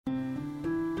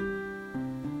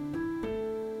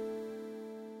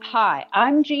Hi,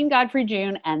 I'm Jean Godfrey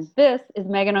June, and this is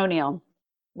Megan O'Neill.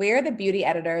 We're the beauty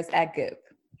editors at Goop.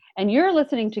 And you're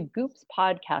listening to Goop's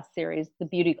podcast series, The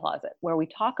Beauty Closet, where we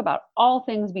talk about all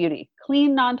things beauty: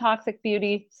 clean, non-toxic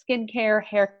beauty, skincare,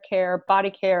 hair care, body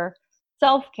care,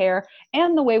 self-care,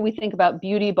 and the way we think about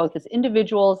beauty both as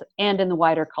individuals and in the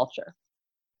wider culture.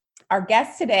 Our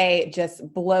guest today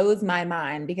just blows my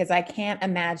mind because I can't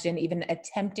imagine even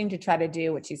attempting to try to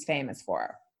do what she's famous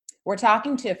for. We're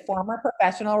talking to former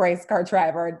professional race car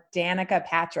driver Danica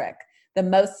Patrick, the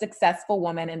most successful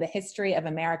woman in the history of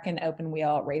American open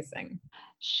wheel racing.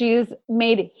 She's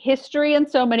made history in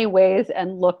so many ways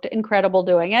and looked incredible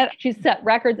doing it. She's set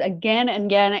records again and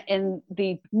again in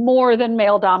the more than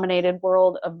male-dominated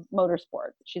world of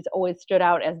motorsports. She's always stood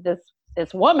out as this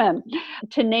woman.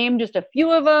 To name just a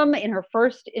few of them, in her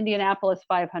first Indianapolis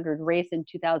 500 race in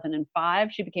 2005,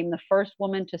 she became the first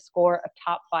woman to score a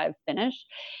top 5 finish.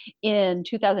 In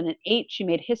 2008, she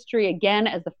made history again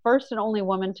as the first and only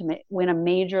woman to win a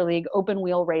major league open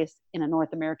wheel race in a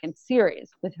North American series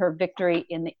with her victory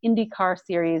in the IndyCar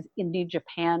Series Indy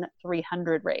Japan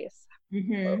 300 race.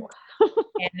 Mm-hmm.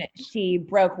 And she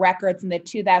broke records in the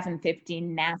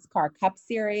 2015 NASCAR Cup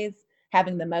Series,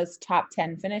 having the most top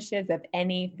 10 finishes of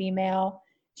any female.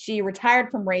 She retired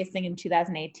from racing in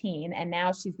 2018, and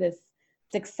now she's this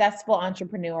successful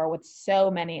entrepreneur with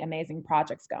so many amazing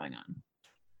projects going on.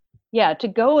 Yeah, to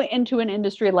go into an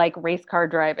industry like race car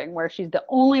driving, where she's the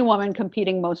only woman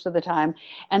competing most of the time,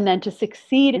 and then to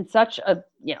succeed in such a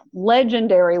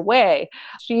legendary way,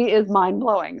 she is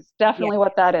mind-blowing. It's definitely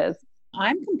what that is.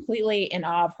 I'm completely in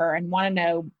awe of her and want to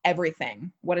know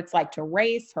everything, what it's like to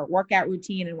race, her workout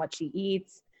routine and what she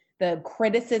eats, the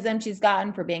criticism she's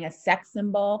gotten for being a sex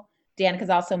symbol. Danica's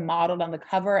also modeled on the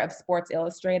cover of Sports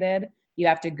Illustrated. You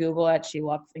have to Google it. She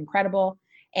looks incredible.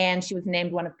 And she was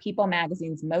named one of People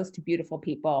magazine's most beautiful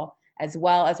people, as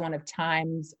well as one of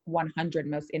Time's 100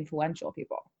 most influential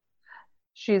people.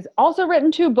 She's also written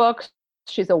 2 books.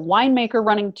 She's a winemaker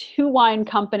running 2 wine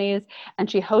companies, and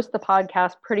she hosts the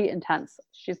podcast Pretty Intense.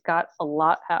 She's got a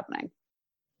lot happening.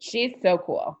 She's so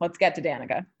cool. Let's get to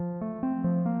Danica.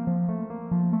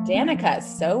 Danica,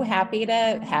 so happy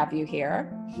to have you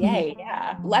here. Yay,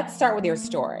 yeah. Let's start with your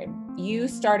story. You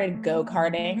started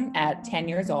go-karting at 10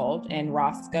 years old in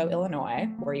Roscoe, Illinois,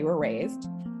 where you were raised.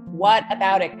 What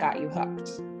about it got you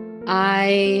hooked?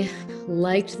 I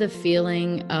liked the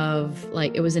feeling of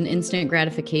it was an instant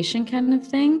gratification kind of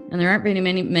thing. And there aren't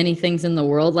many things in the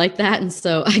world like that. And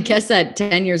so I guess at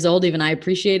 10 years old, even I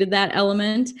appreciated that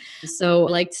element. So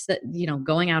I liked,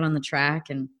 going out on the track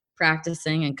and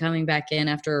practicing and coming back in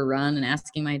after a run and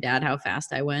asking my dad how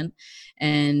fast I went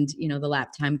and, the lap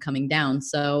time coming down.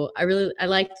 So I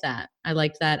liked that. I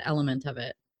liked that element of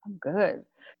it. Oh, good.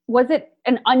 Was it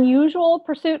an unusual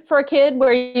pursuit for a kid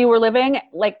where you were living?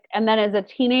 And then as a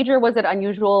teenager, was it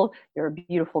unusual? You're a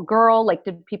beautiful girl.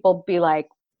 Did people be like,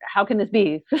 how can this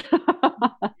be?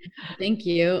 Thank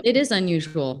you. It is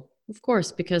unusual, of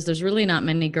course, because there's really not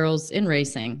many girls in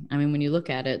racing. I mean, when you look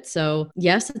at it. So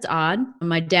yes, it's odd.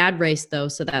 My dad raced though.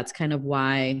 So that's kind of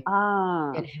why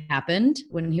it happened.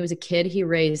 When he was a kid, he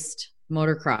raced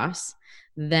motocross.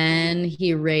 Then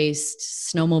he raced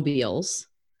snowmobiles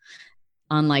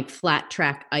on flat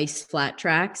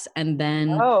tracks. And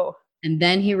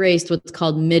then he raced what's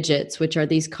called midgets, which are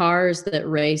these cars that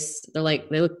race. They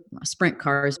look sprint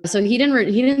cars. So he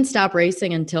didn't stop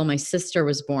racing until my sister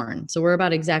was born. So we're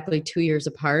about exactly 2 years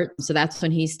apart. So that's when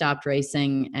he stopped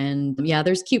racing. And yeah,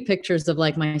 there's cute pictures of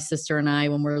my sister and I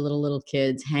when we were little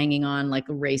kids hanging on a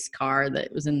race car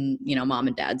that was in, mom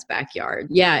and dad's backyard.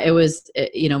 Yeah, it was,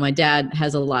 my dad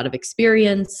has a lot of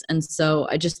experience. And so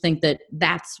I just think that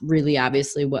that's really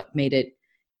obviously what made it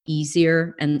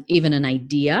easier and even an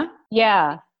idea.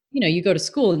 Yeah. You go to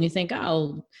school and you think,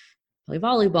 I'll play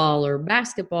volleyball or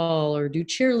basketball or do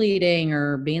cheerleading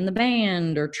or be in the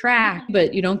band or track,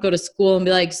 but you don't go to school and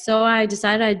be like, so I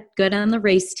decided I'd go down the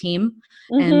race team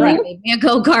and make me a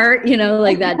go-kart,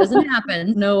 that doesn't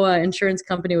happen. No insurance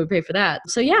company would pay for that.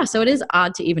 So yeah, so it is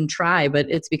odd to even try, but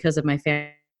it's because of my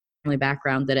family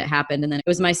background that it happened. And then it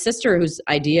was my sister whose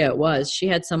idea it was. She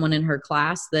had someone in her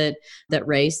class that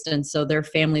raced. And so their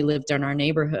family lived in our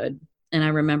neighborhood. And I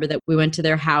remember that we went to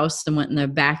their house and went in their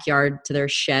backyard to their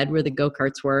shed where the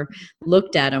go-karts were,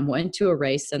 looked at them, went to a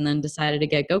race, and then decided to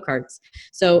get go-karts.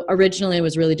 So originally it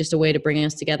was really just a way to bring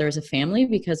us together as a family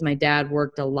because my dad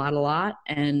worked a lot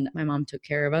and my mom took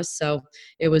care of us. So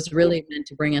it was really meant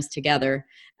to bring us together.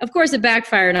 Of course, it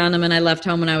backfired on him and I left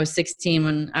home when I was 16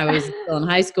 when I was still in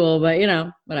high school, but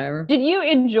whatever. Did you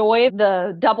enjoy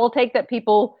the double take that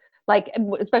people Like,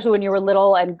 especially when you were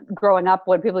little and growing up,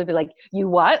 when people would be like, you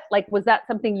what? Like, was that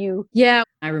something you? Yeah.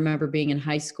 I remember being in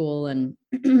high school and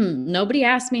nobody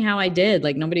asked me how I did.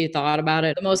 Like nobody thought about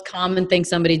it. The most common thing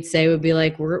somebody'd say would be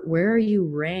like, where are you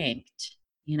ranked?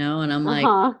 And I'm like,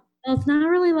 Uh-huh. well, it's not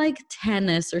really like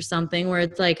tennis or something where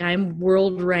it's like I'm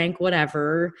world rank,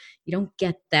 whatever. You don't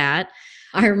get that.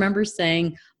 I remember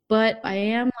saying, but I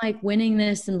am like winning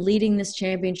this and leading this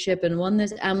championship and won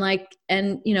this. I'm like,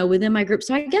 and within my group.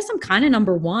 So I guess I'm kind of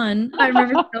number one. I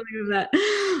remember telling you that.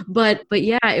 But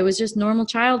yeah, it was just normal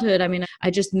childhood. I mean,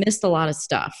 I just missed a lot of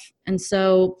stuff. And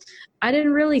so I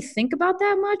didn't really think about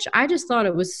that much. I just thought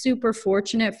it was super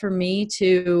fortunate for me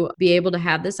to be able to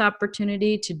have this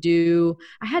opportunity to do,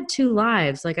 I had 2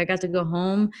 lives. Like I got to go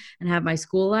home and have my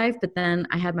school life, but then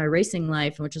I had my racing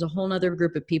life, which is a whole nother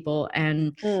group of people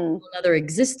and another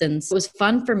existence. It was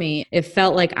fun for me. It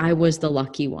felt like I was the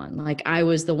lucky one. Like I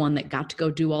was the one that got to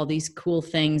go do all these cool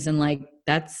things. And like,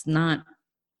 that's not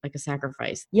like a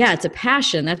sacrifice. Yeah, it's a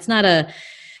passion. That's not a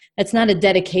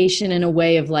dedication in a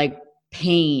way of like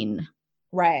pain.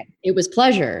 Right. It was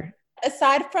pleasure.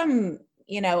 Aside from,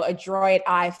 adroit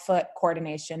eye-foot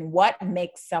coordination, what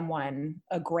makes someone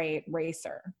a great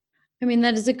racer? I mean,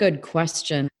 that is a good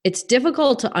question. It's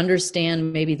difficult to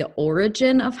understand maybe the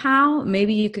origin of how.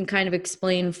 Maybe you can kind of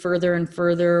explain further and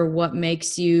further what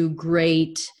makes you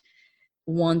great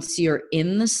once you're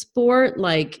in the sport,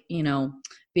 like,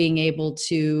 being able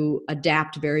to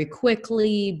adapt very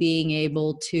quickly, being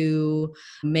able to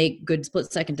make good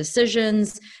split-second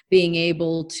decisions, being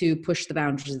able to push the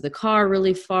boundaries of the car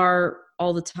really far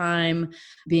all the time,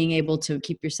 being able to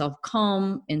keep yourself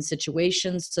calm in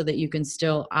situations so that you can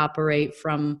still operate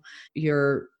from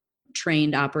your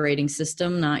trained operating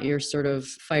system, not your sort of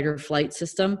fight or flight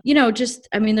system.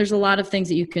 There's a lot of things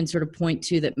that you can sort of point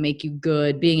to that make you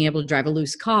good, being able to drive a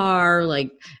loose car,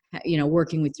 like,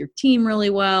 working with your team really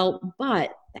well.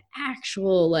 But the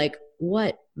actual, like,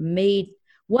 what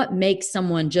makes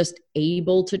someone just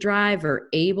able to drive or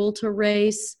able to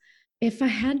race? If I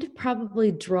had to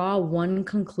probably draw one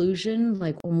conclusion,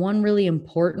 like one really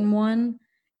important one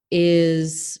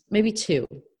is maybe 2: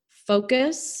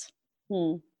 focus.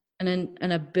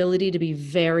 An ability to be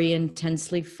very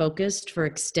intensely focused for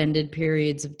extended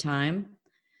periods of time.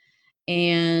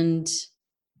 And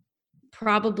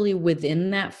probably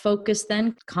within that focus,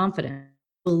 then confidence,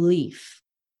 belief.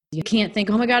 You can't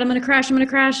think, oh my God, I'm going to crash.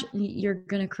 You're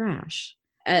going to crash.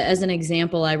 As an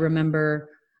example, I remember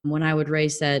when I would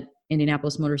race at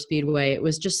Indianapolis Motor Speedway, it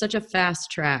was just such a fast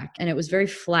track and it was very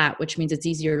flat, which means it's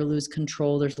easier to lose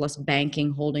control. There's less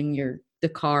banking holding the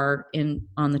car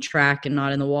on the track and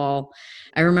not in the wall.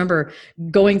 I remember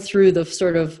going through the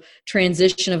sort of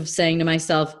transition of saying to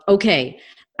myself, okay,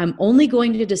 I'm only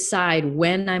going to decide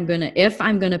if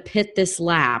I'm going to pit this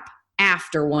lap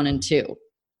after 1 and 2.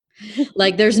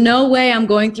 Like there's no way I'm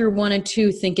going through 1 and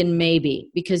 2 thinking maybe,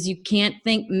 because you can't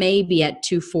think maybe at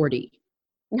 240.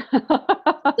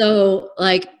 So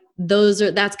like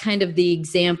that's kind of the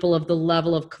example of the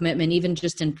level of commitment. Even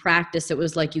just in practice, it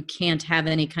was like you can't have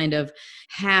any kind of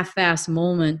half-ass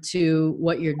moment to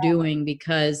what you're doing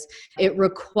because it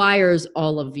requires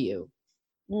all of you.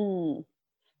 Do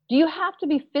you have to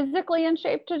be physically in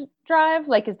shape to drive?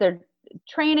 Like, is there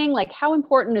training? Like, how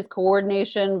important is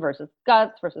coordination versus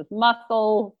guts versus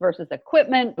muscle versus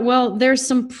equipment? Well, there's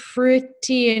some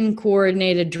pretty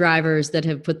uncoordinated drivers that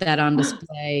have put that on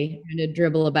display and to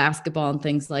dribble a basketball and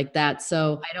things like that.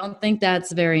 So I don't think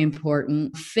that's very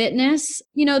important. Fitness,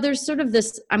 there's sort of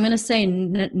this, I'm going to say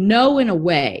no in a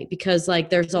way, because like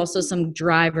there's also some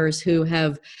drivers who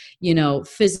have,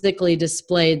 physically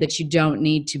displayed that you don't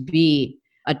need to be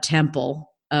a temple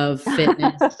of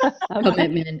fitness,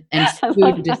 commitment, and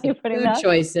food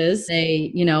choices.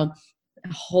 They,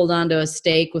 hold on to a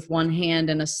steak with one hand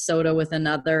and a soda with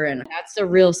another. And that's a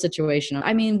real situation.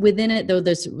 I mean, within it though,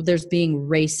 there's being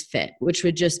race fit, which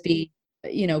would just be,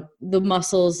 the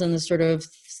muscles and the sort of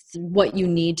what you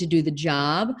need to do the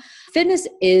job. Fitness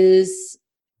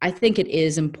I think it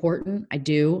is important. I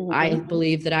do. Mm-hmm. I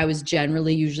believe that I was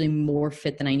generally usually more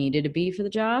fit than I needed to be for the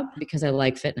job because I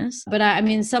like fitness. But I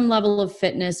mean, some level of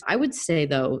fitness, I would say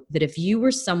though, that if you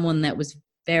were someone that was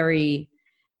very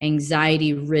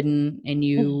anxiety ridden and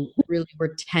you really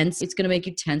were tense, it's going to make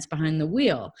you tense behind the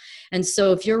wheel. And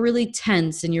so if you're really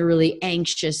tense and you're really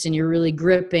anxious and you're really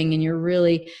gripping and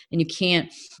you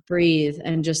can't breathe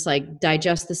and just like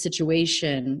digest the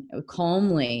situation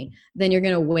calmly, then you're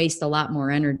going to waste a lot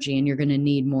more energy and you're going to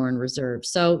need more in reserve.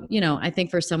 So, I think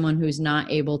for someone who's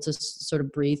not able to sort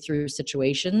of breathe through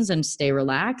situations and stay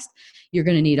relaxed, you're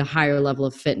going to need a higher level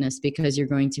of fitness because you're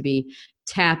going to be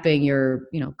tapping your,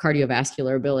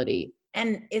 cardiovascular ability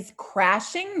And is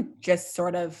crashing just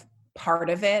sort of part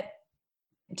of it?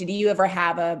 Did you ever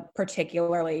have a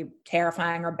particularly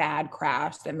terrifying or bad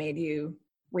crash that made you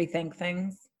rethink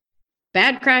things?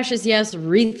 Bad crashes, yes.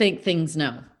 Rethink things,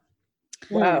 no.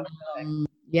 Wow.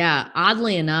 Yeah,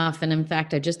 oddly enough. And in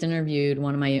fact, I just interviewed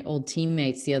one of my old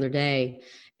teammates the other day,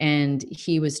 and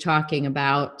he was talking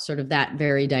about sort of that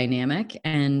very dynamic.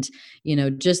 And,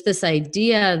 just this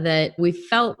idea that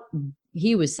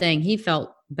he was saying he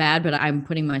felt bad, but I'm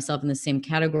putting myself in the same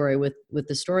category with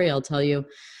the story I'll tell you,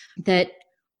 that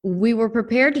we were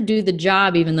prepared to do the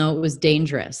job, even though it was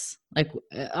dangerous. Like,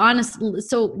 honestly,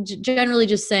 so generally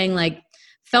just saying, like,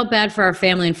 felt bad for our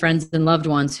family and friends and loved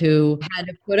ones who had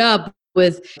to put up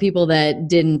with people that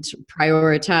didn't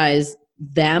prioritize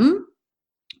them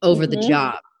over the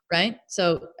job, right?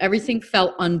 So everything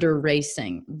felt under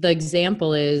racing. The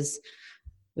example is,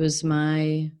 it was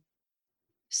my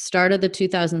start of the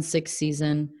 2006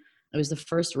 season. It was the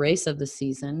first race of the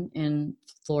season in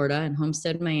Florida in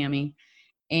Homestead, Miami.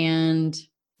 And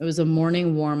it was a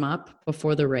morning warm up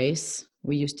before the race.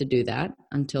 We used to do that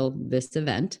until this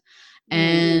event.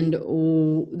 And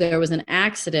there was an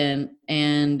accident,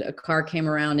 and a car came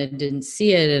around and didn't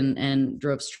see it and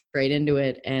drove straight into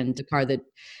it. And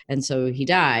so he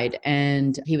died,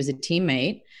 and he was a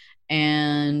teammate.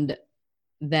 And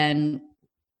then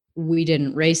we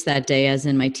didn't race that day, as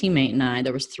in my teammate and I.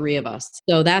 There was 3 of us.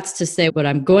 So that's to say, what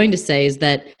I'm going to say is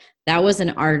that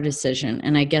wasn't our decision.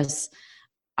 And I guess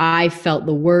I felt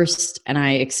the worst, and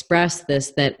I expressed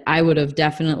this, that I would have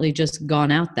definitely just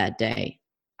gone out that day.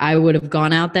 I would have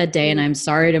gone out that day, and I'm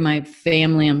sorry to my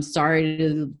family. I'm sorry to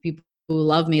the people who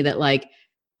love me that, like,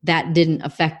 that didn't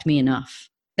affect me enough.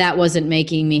 That wasn't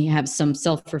making me have some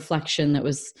self-reflection that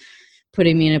was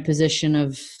putting me in a position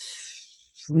of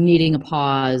needing a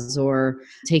pause or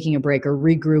taking a break or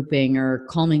regrouping or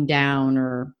calming down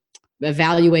or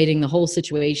evaluating the whole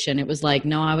situation. It was like,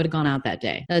 no, I would have gone out that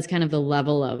day. That's kind of the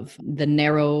level of the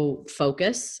narrow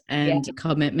focus and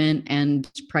commitment and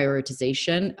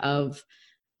prioritization of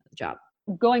the job.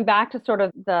 Going back to sort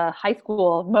of the high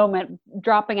school moment,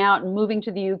 dropping out and moving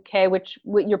to the UK, which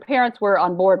your parents were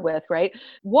on board with, right?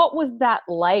 What was that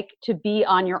like to be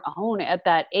on your own at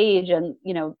that age? And,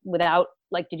 without,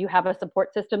 like, did you have a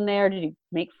support system there? Did you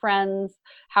make friends?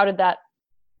 How did that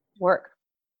work?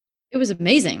 It was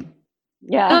amazing.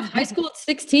 Yeah. High school at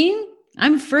 16,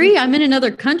 I'm free. I'm in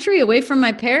another country away from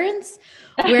my parents.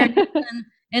 Where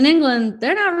in England,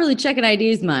 they're not really checking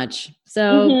IDs much.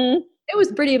 So it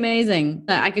was pretty amazing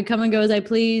that I could come and go as I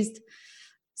pleased.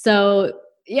 So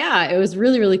yeah, it was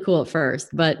really, really cool at first,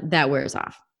 but that wears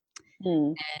off.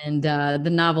 And the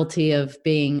novelty of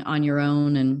being on your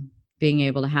own and being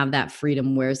able to have that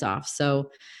freedom wears off. So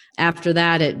after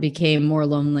that, it became more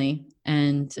lonely.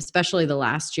 And especially the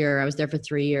last year, I was there for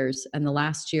 3 years. And the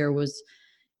last year was,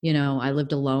 I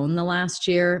lived alone the last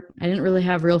year. I didn't really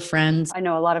have real friends. I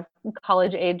know a lot of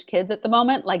college age kids at the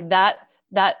moment, like that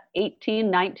 18,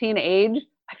 19 age.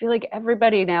 I feel like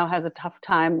everybody now has a tough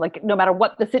time, like no matter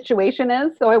what the situation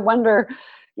is. So I wonder,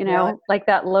 like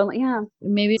that lonely. Yeah.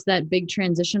 Maybe it's that big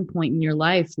transition point in your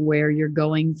life where you're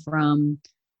going from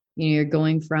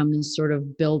this sort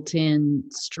of built-in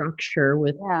structure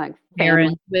with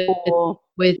parents,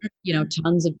 with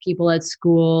tons of people at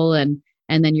school, and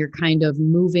then you're kind of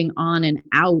moving on and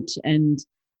out, and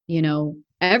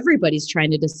everybody's trying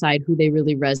to decide who they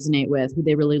really resonate with, who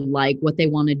they really like, what they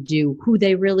want to do, who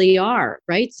they really are,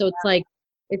 right? So it's like,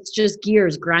 it's just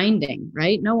gears grinding,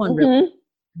 right? No one really.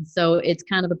 So it's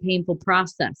kind of a painful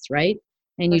process, right?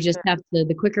 And you just have to,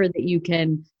 the quicker that you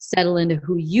can settle into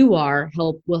who you are,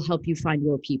 will help you find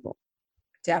your people.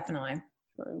 Definitely.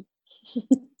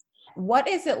 What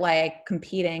is it like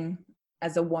competing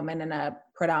as a woman in a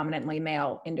predominantly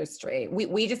male industry?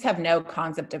 We just have no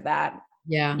concept of that.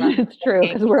 Yeah, it's true,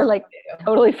 because we're like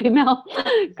totally female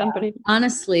company.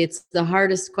 Honestly, it's the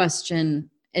hardest question.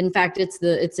 In fact,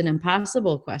 it's an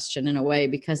impossible question in a way,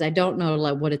 because I don't know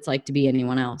what it's like to be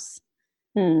anyone else.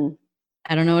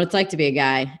 I don't know what it's like to be a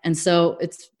guy. And so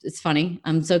it's funny.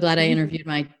 I'm so glad I interviewed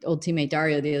my old teammate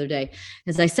Dario the other day.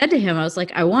 As I said to him, I was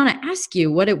like, I want to ask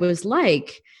you what it was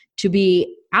like to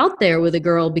be out there with a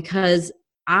girl, because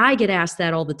I get asked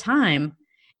that all the time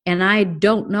and I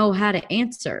don't know how to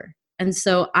answer. And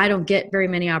so I don't get very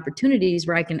many opportunities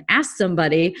where I can ask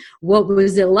somebody, what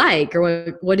was it like?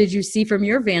 Or what did you see from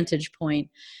your vantage point?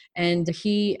 And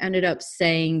he ended up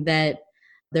saying that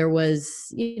there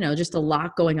was, just a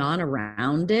lot going on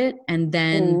around it. And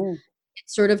then it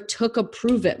sort of took a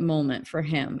prove it moment for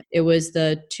him. It was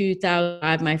the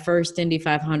 2005, my first Indy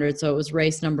 500. So it was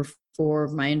race number for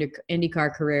my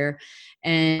IndyCar career.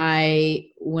 And I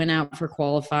went out for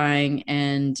qualifying,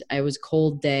 and it was a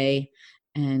cold day.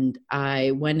 And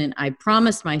I went and I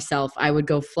promised myself I would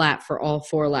go flat for all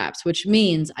 4 laps, which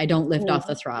means I don't lift off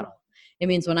the throttle. It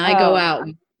means when I go out,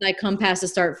 I come past the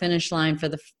start finish line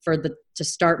to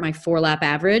start my 4-lap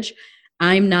average,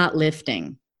 I'm not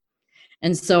lifting.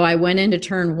 And so I went into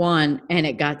turn 1 and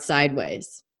it got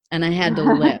sideways and I had to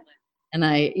lift. And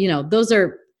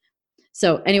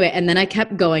so anyway, and then I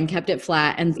kept going, kept it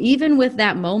flat. And even with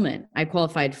that moment, I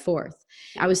qualified 4th.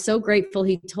 I was so grateful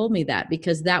he told me that,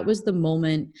 because that was the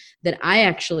moment that I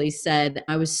actually said,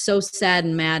 I was so sad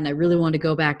and mad and I really wanted to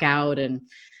go back out, and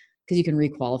because you can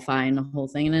requalify and the whole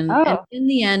thing. And in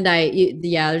the end,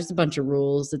 there's a bunch of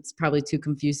rules. It's probably too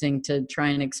confusing to try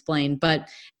and explain. But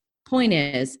point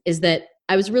is that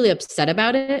I was really upset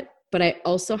about it, but I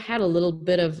also had a little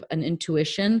bit of an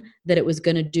intuition that it was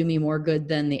going to do me more good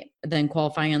than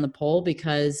qualifying on the pole,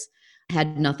 because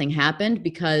had nothing happened,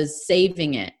 because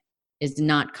saving it is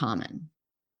not common.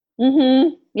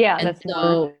 Mm-hmm. Yeah. And that's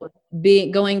so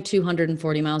going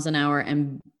 240 miles an hour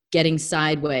and getting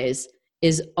sideways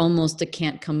is almost a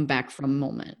can't come back from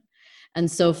moment. And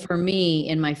so for me,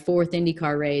 in my 4th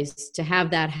IndyCar race, to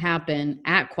have that happen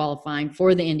at qualifying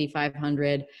for the Indy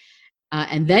 500,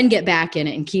 and then get back in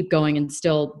it and keep going and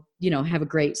still, have a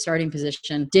great starting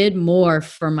position, did more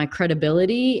for my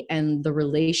credibility and the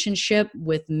relationship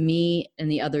with me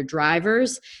and the other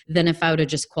drivers than if I would have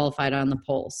just qualified on the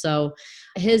pole. So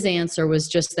his answer was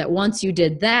just that once you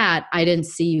did that, I didn't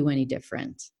see you any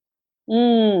different.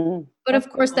 But of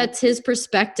course, that's his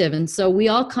perspective. And so we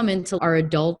all come into our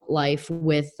adult life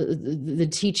with the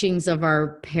teachings of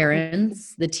our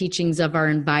parents, the teachings of our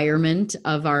environment,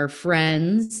 of our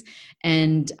friends.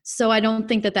 And so I don't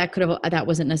think that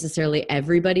wasn't necessarily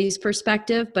everybody's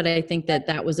perspective, but I think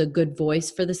that was a good voice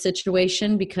for the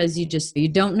situation, because you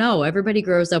don't know. Everybody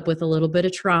grows up with a little bit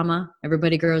of trauma.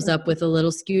 Everybody grows up with a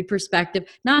little skewed perspective,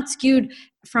 not skewed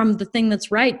from the thing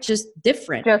that's right, just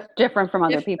different. Just different from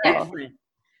other people. Different.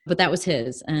 But that was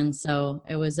his. And so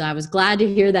I was glad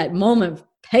to hear that moment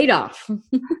paid off.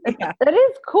 That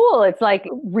is cool. It's like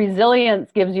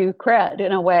resilience gives you cred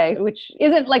in a way, which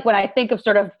isn't like when I think of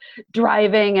sort of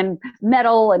driving and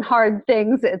metal and hard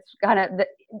things. It's kind of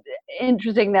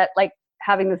interesting that like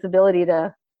having this ability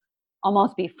to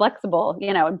almost be flexible,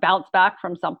 and bounce back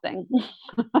from something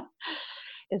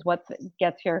is what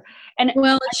gets here. And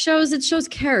well, it shows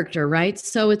character, right?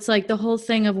 So it's like the whole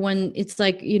thing of when it's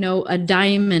like, a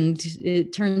diamond,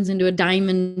 it turns into a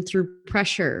diamond through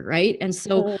pressure, right? And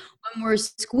so when we're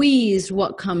squeezed,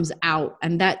 what comes out?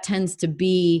 And that tends to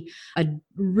be a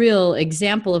real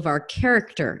example of our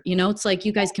character. It's like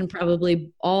you guys can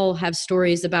probably all have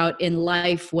stories about in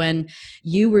life when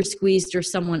you were squeezed or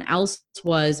someone else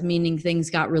was, meaning things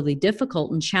got really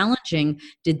difficult and challenging.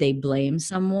 Did they blame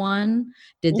someone?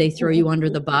 Did they throw you under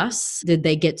the bus? Did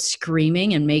they get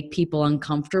screaming and make people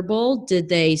uncomfortable? Did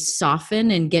they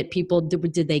soften and get people,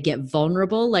 did they get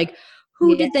vulnerable? Like,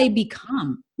 who did they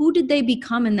become? Who did they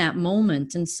become in that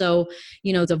moment? And so,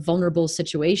 it's a vulnerable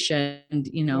situation, and,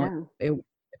 it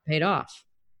paid off.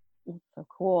 That's so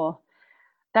cool.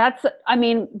 That's,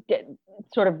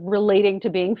 sort of relating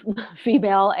to being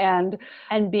female and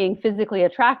being physically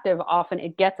attractive, often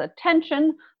it gets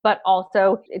attention, but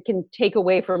also it can take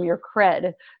away from your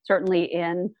cred. Certainly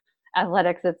in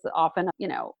athletics, it's often,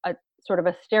 a sort of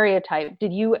a stereotype.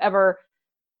 Did you ever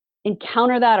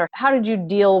encounter that, or how did you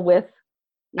deal with?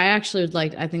 I actually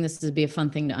I think this would be a fun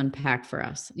thing to unpack for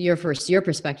us. Your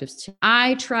perspectives too.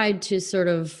 I tried to sort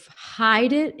of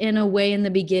hide it in a way in the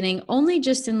beginning, only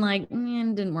just in like,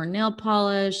 didn't wear nail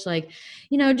polish, like,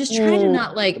 just try to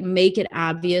not like make it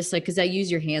obvious. Like, cause I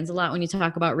use your hands a lot when you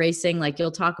talk about racing, like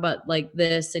you'll talk about like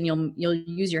this and you'll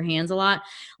use your hands a lot,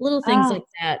 little things like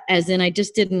that. As in, I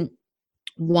just didn't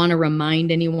want to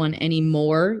remind anyone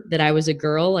anymore that I was a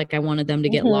girl. Like I wanted them to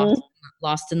get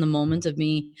lost in the moment of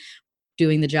me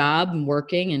doing the job and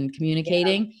working and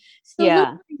communicating. So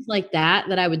little things like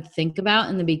that I would think about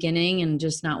in the beginning, and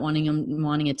just not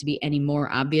wanting it to be any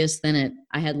more obvious than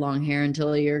I had long hair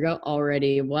until a year ago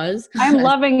already was. I'm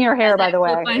loving your hair, by the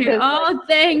way. Oh,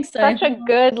 thanks. Such a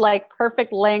good, like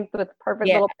perfect length with perfect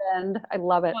little bend. I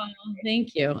love it. Well,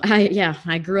 thank you.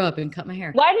 I grew up and cut my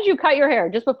hair. Why did you cut your hair?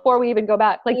 Just before we even go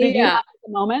back. Like, did you have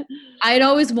the moment? I'd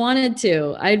always wanted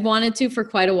to. I'd wanted to for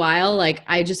quite a while. Like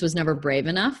I just was never brave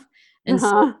enough. And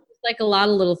so like a lot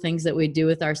of little things that we do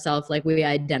with ourselves, like we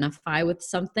identify with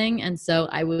something. And so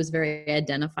I was very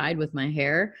identified with my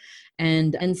hair.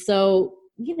 And so,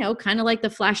 kind of like the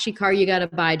flashy car you got to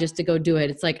buy just to go do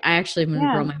it. It's like, I actually am going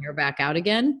to grow my hair back out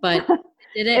again, but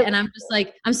did it. And I'm just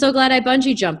like, I'm so glad I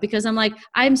bungee jumped because I'm like,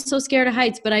 I'm so scared of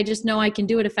heights, but I just know I can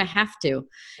do it if I have to.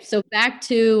 So back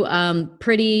to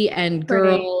pretty and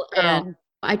girl. And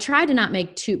I try to not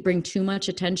bring too much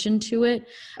attention to it.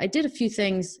 I did a few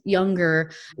things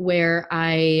younger where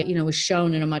I, was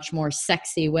shown in a much more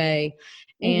sexy way.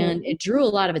 And it drew a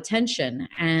lot of attention.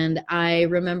 And I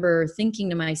remember thinking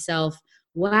to myself,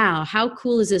 wow, how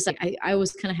cool is this? I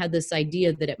always kind of had this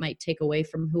idea that it might take away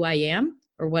from who I am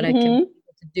or what I can be able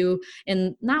to do.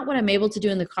 And not what I'm able to do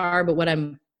in the car, but what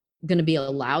I'm going to be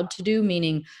allowed to do,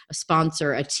 meaning a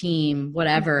sponsor, a team,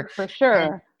 whatever. For sure.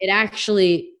 And it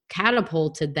actually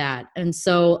catapulted that. And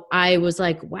so I was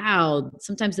like, wow,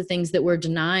 sometimes the things that we're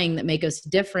denying that make us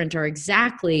different are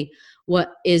exactly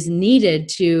what is needed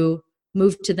to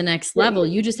move to the next level.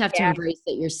 You just have to embrace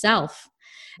it yourself.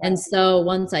 And so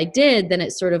once I did, then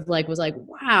it sort of was like,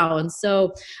 wow. And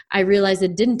so I realized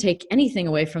it didn't take anything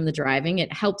away from the driving.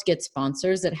 It helped get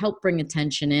sponsors. It helped bring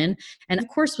attention in. And of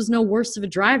course was no worse of a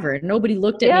driver. Nobody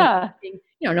looked at me thinking,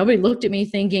 nobody looked at me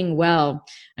thinking, well,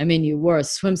 I mean, you wore a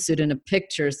swimsuit in a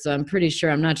picture, so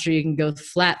I'm not sure you can go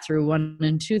flat through 1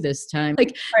 and 2 this time.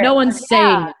 No one's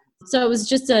saying that. So it was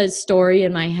just a story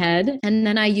in my head. And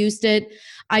then I used it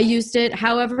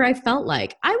however I felt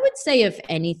like. I would say, if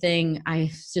anything,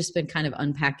 I've just been kind of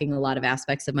unpacking a lot of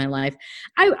aspects of my life.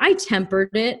 I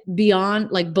tempered it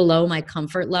below my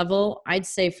comfort level. I'd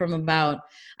say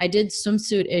I did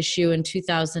swimsuit issue in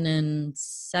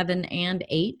 2007 and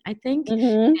 8, I think.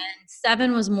 And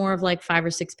 7 was more of 5 or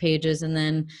 6 pages. And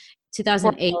then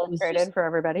 2008 was illustrated for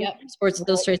everybody. Yep, Sports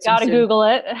Illustrated. Gotta Google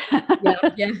it.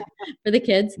 yeah, for the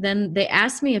kids. Then they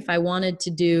asked me if I wanted to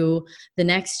do the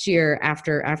next year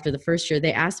after the first year.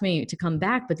 They asked me to come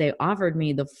back, but they offered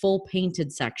me the full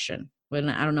painted section. When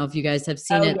I don't know if you guys have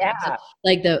seen it.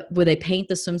 Yeah. Where they paint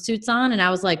the swimsuits on. And I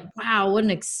was like, wow, what an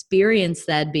experience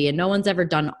that'd be. And no one's ever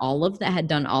done all of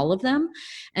them.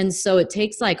 And so it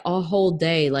takes a whole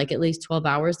day, at least 12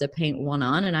 hours to paint one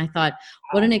on. And I thought,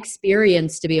 what an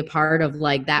experience to be a part of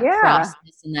that process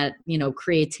and that,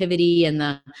 creativity and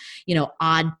the,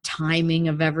 odd timing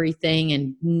of everything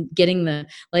and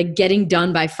getting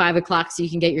done by 5 o'clock so you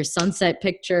can get your sunset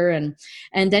picture. And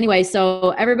anyway,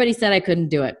 so everybody said I couldn't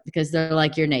do it because they're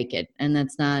like, you're naked and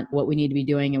that's not what we need to be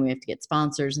doing. And we have to get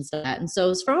sponsors and stuff. And so it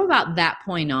was from about that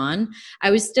point on,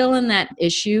 I was still in that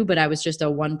issue, but I was just a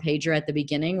 1-pager at the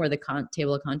beginning where the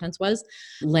table of contents was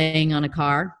laying on a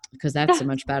car, because that's so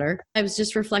much better. I was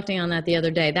just reflecting on that the other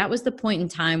day. That was the point in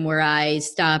time where I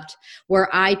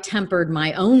tempered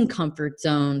my own comfort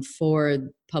zone for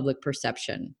public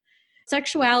perception.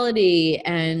 Sexuality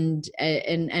and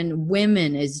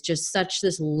women is just such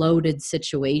this loaded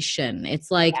situation. It's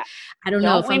I don't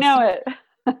know if we know it.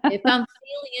 If I'm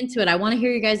feeling into it, I want to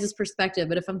hear you guys' perspective,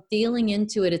 but if I'm feeling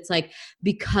into it, it's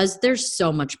because there's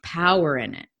so much power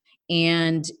in it.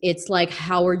 And it's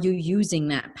how are you using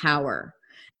that power?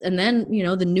 And then,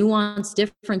 the nuanced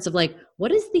difference of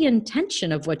what is the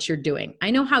intention of what you're doing?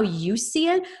 I know how you see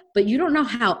it, but you don't know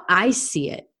how I see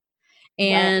it.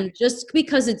 And just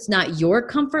because it's not your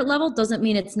comfort level doesn't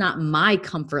mean it's not my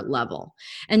comfort level.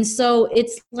 And so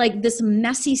it's this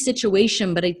messy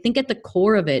situation, but I think at the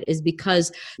core of it is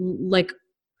because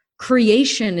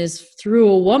creation is through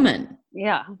a woman.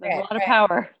 Yeah, there's a lot of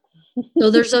power. So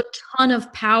there's a ton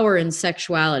of power in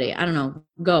sexuality. I don't know.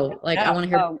 Go. I want to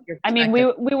hear your perspective. I mean,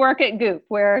 we work at Goop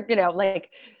where,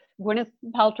 Gwyneth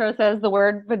Paltrow says the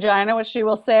word vagina, which she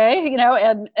will say,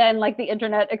 and the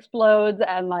internet explodes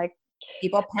and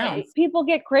people pounce. People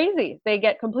get crazy. They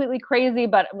get completely crazy.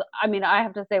 But I mean, I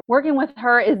have to say, working with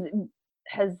her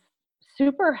has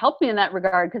super helped me in that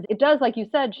regard, because it does, like you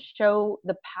said, show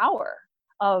the power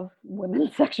of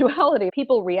women's sexuality.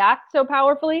 People react so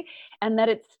powerfully, and that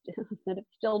it's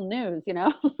still news,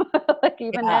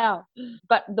 even now.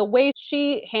 But the way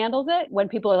she handles it, when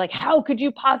people are like, how could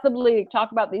you possibly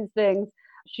talk about these things?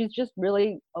 She's just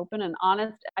really open and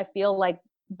honest. I feel like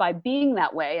by being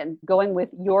that way and going with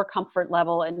your comfort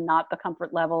level and not the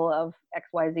comfort level of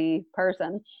XYZ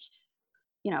person,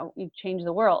 you change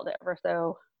the world ever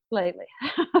so slightly.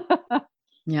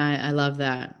 Yeah, I love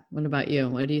that. What about you?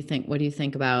 What do you think? What do you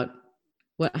think about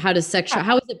how has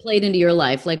it played into your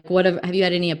life? Have you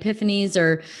had any epiphanies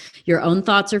or your own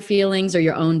thoughts or feelings or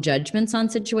your own judgments on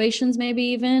situations, maybe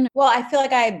even? Well, I feel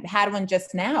like I had one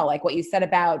just now, what you said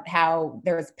about how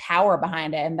there's power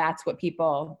behind it. And that's what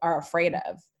people are afraid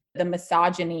of. The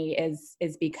misogyny is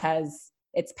because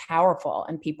it's powerful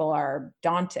and people are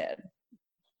daunted.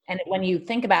 And when you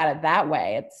think about it that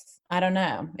way, I don't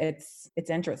know. It's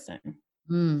interesting.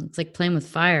 It's like playing with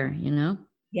fire,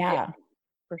 Yeah.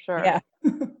 For sure. Yeah.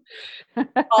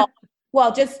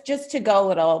 well, just to go a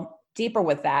little deeper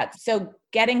with that. So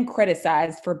getting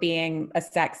criticized for being a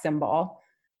sex symbol,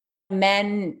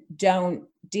 men don't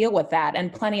deal with that.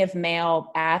 And plenty of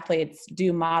male athletes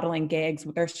do modeling gigs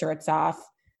with their shirts off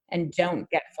and don't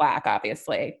get flack,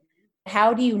 obviously.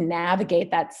 How do you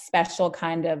navigate that special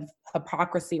kind of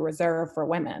hypocrisy reserved for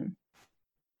women?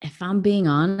 If I'm being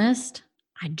honest,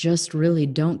 I just really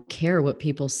don't care what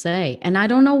people say. And I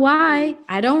don't know why.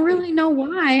 I don't really know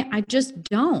why. I just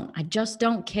don't. I just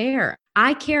don't care.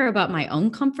 I care about my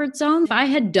own comfort zone. If I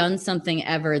had done something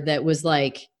ever that was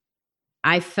like,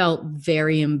 I felt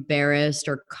very embarrassed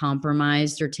or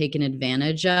compromised or taken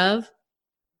advantage of,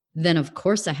 then of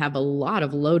course I have a lot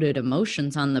of loaded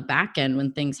emotions on the back end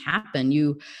when things happen.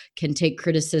 You can take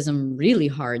criticism really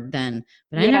hard then,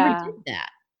 but I never did that.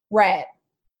 Right.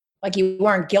 Like you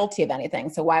weren't guilty of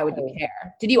anything. So why would you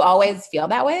care? Did you always feel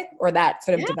that way or that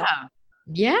sort of developed?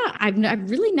 Yeah. I've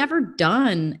really never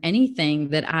done anything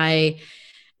that I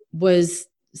was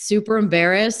super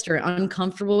embarrassed or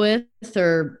uncomfortable with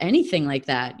or anything like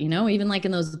that. You know, even like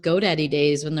in those GoDaddy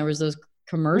days when there was those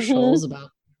commercials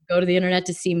about go to the internet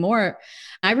to see more.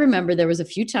 I remember there was a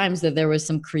few times that there was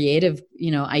some creative,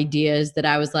 ideas that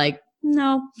I was like,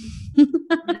 no.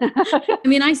 I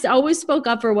mean, I always spoke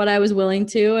up for what I was willing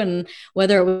to, and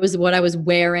whether it was what I was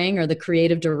wearing or the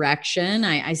creative direction,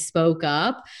 I spoke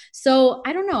up. So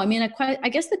I don't know. I mean, I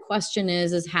guess the question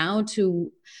is how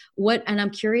to and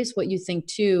I'm curious what you think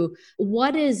too.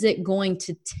 What is it going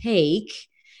to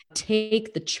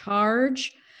take the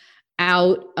charge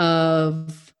out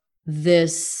of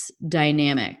this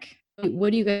dynamic?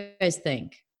 What do you guys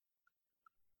think?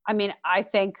 I mean, I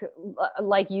think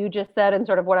like you just said, and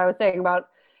sort of what I was saying about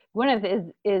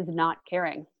Gwyneth is not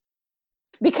caring,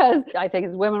 because I think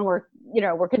as women we're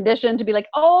conditioned to be like,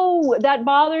 oh, that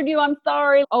bothered you, I'm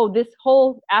sorry. Oh, this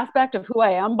whole aspect of who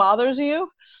I am bothers you.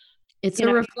 It's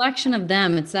a reflection of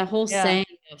them. It's that whole saying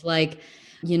of like,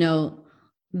 the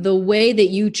way that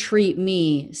you treat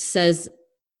me says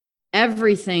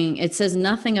everything. It says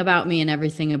nothing about me and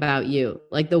everything about you.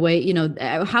 Like the way,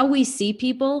 how we see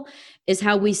people is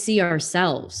how we see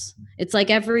ourselves. It's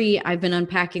like I've been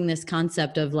unpacking this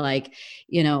concept of like,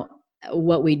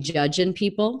 what we judge in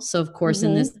people. So of course,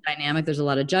 in this dynamic, there's a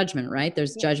lot of judgment, right?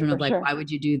 There's judgment of like, why would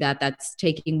you do that? That's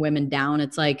taking women down.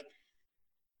 It's like,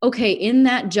 okay, in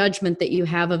that judgment that you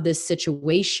have of this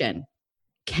situation,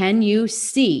 can you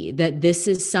see that this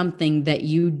is something that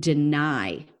you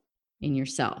deny in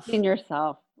yourself?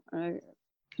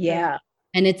 Yeah.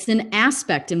 And it's an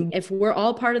aspect. And if we're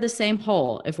all part of the same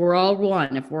whole, if we're all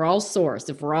one, if we're all source,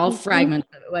 if we're all fragmented,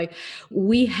 like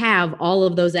we have all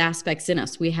of those aspects in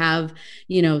us. We have,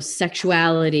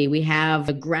 sexuality, we have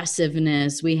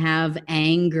aggressiveness, we have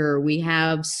anger, we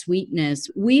have sweetness.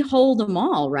 We hold them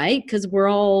all, right? Because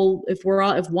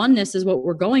if oneness is what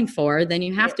we're going for, then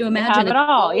you have to imagine it's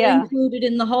all included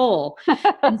in the whole.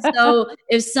 And so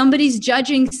if somebody's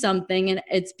judging something and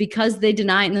it's because they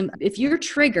deny it, and if you're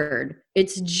triggered,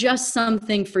 it's just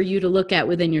something for you to look at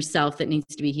within yourself that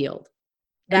needs to be healed.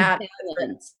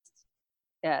 It's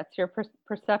your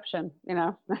perception,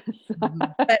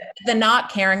 But the not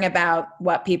caring about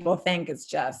what people think is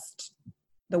just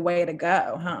the way to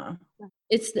go, huh?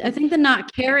 I think the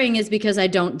not caring is because I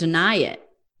don't deny it.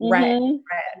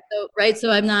 Right. So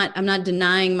I'm not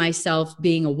denying myself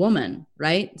being a woman,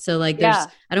 right? So like I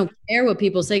don't care what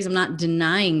people say because I'm not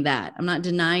denying that. I'm not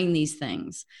denying these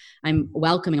things. I'm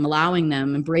welcoming, I'm allowing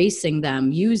them, embracing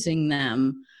them, using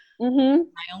them my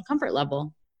own comfort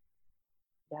level.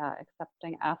 Yeah,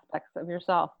 accepting aspects of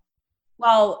yourself.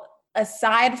 Well,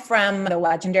 aside from the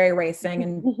legendary racing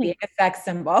and being a sex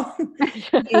symbol,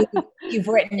 you've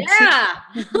written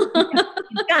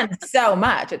you've done so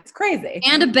much. It's crazy.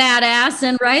 And a badass,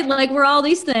 and right? Like we're all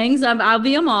these things. I'll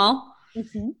be them all.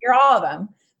 You're all of them.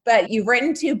 But you've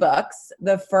written 2 books.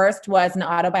 The first was an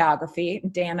autobiography,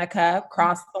 Danica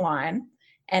Crossed the Line.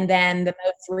 And then the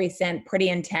most recent, Pretty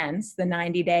Intense, the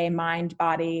 90-day mind,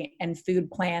 body, and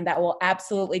food plan that will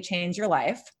absolutely change your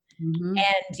life.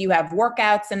 And you have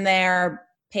workouts in there,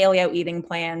 paleo eating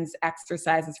plans,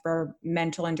 exercises for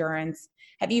mental endurance.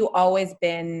 Have you always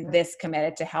been this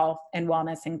committed to health and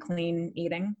wellness and clean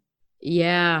eating?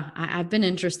 Yeah, I've been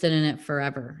interested in it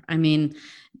forever. I mean,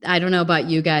 I don't know about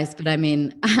you guys, but I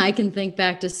mean, I can think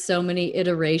back to so many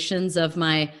iterations of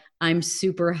I'm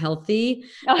super healthy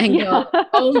and go,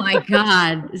 oh my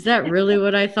God, is that really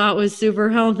what I thought was super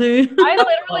healthy?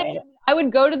 I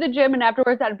would go to the gym and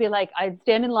afterwards I'd be like, I'd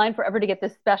stand in line forever to get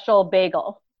this special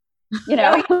bagel,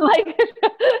 like,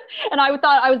 and I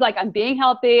was like, I'm being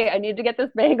healthy. I need to get this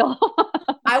bagel.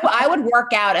 I would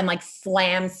work out and like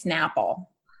slam Snapple.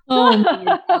 Oh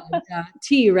my God. Yeah.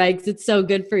 Tea, right? 'Cause it's so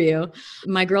good for you.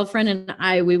 My girlfriend and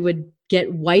I, we would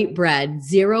get white bread,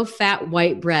 zero fat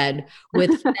white bread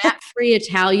with fat-free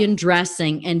Italian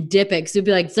dressing and dip it. 'Cause it'd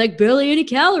be like, it's like barely any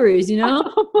calories, you know?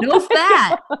 No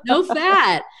fat, no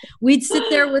fat. We'd sit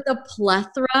there with a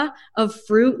plethora of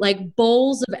fruit, like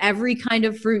bowls of every kind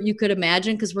of fruit you could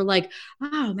imagine. 'Cause we're like,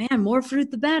 oh man, more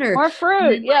fruit, the better. More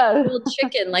fruit, yeah. Grilled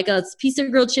chicken, like a piece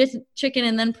of grilled chicken.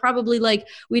 And then probably like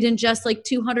we'd ingest like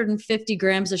 250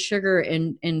 grams of sugar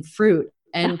in fruit.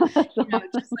 And just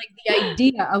like the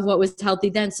idea of what was healthy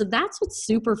then. So that's what's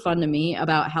super fun to me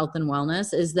about health and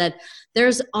wellness is that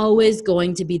there's always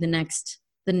going to be the next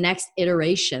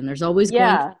iteration. There's always going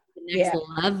to be the next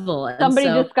level. And somebody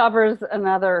discovers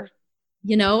another.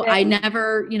 I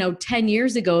never, 10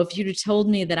 years ago, if you'd have told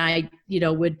me that I,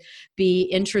 would be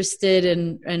interested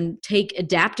and take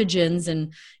adaptogens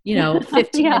and,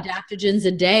 15 adaptogens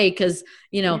a day, because,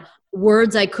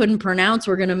 words I couldn't pronounce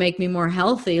were going to make me more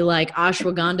healthy, like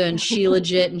ashwagandha and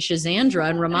shilajit and shazandra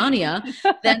and ramania,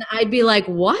 then I'd be like,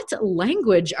 what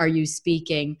language are you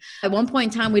speaking? At one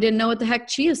point in time, we didn't know what the heck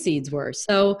chia seeds were.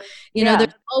 So,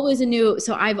 there's always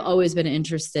so I've always been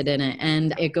interested in it.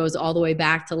 And it goes all the way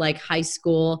back to like high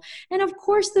school. And of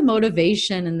course, the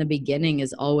motivation in the beginning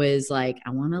is always like, I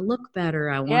want to look better.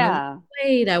 I want to lose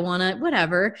weight. I want to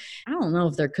whatever. I don't know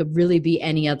if there could really be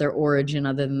any other origin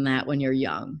other than that when you're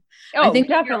young. Oh, I think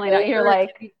definitely not. You're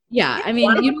like, I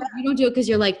mean, you don't do it because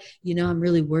you're like, I'm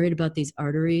really worried about these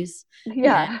arteries.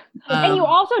 Yeah. And you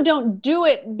also don't do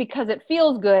it because it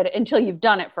feels good until you've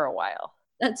done it for a while.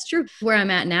 That's true. Where I'm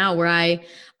at now, where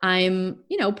I'm,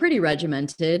 pretty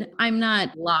regimented. I'm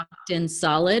not locked in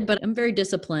solid, but I'm very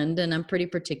disciplined and I'm pretty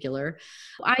particular.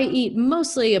 I eat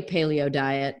mostly a paleo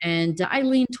diet and I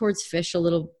lean towards fish a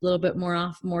little bit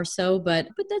more so, but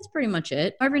that's pretty much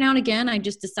it. Every now and again, I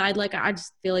just decide like, I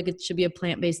just feel like it should be a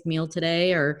plant-based meal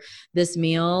today or this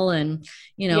meal. And,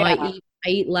 I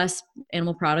eat less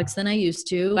animal products than I used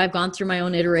to. I've gone through my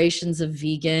own iterations of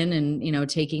vegan and,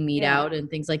 taking meat out and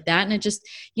things like that. And it just,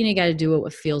 you got to do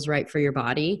what feels right for your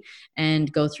body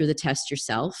and go through the test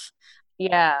yourself.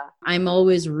 Yeah. I'm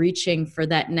always reaching for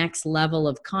that next level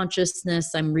of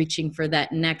consciousness. I'm reaching for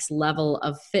that next level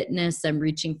of fitness. I'm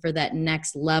reaching for that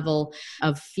next level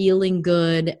of feeling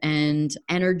good and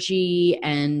energy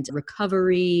and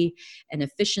recovery and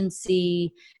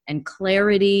efficiency and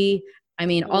clarity. I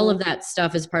mean, all of that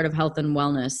stuff is part of health and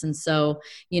wellness. And so,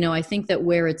 I think that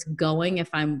where it's going, if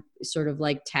I'm sort of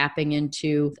like tapping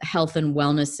into health and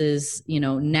wellness's,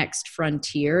 next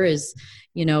frontier is,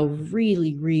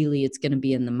 really, really, it's going to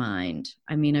be in the mind.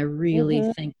 I mean, I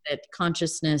really think that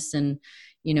consciousness and,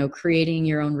 creating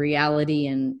your own reality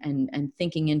and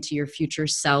thinking into your future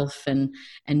self and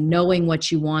knowing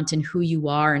what you want and who you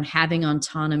are and having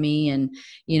autonomy and,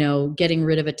 getting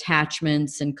rid of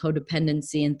attachments and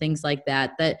codependency and things like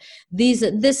that,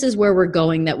 this is where we're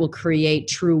going that will create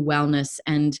true wellness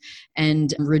and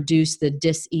reduce the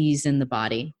dis-ease in the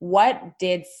body. What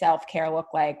did self-care look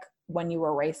like when you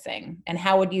were racing, and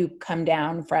how would you come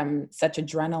down from such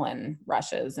adrenaline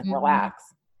rushes and relax?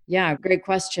 Yeah, great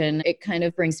question. It kind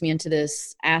of brings me into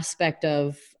this aspect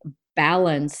of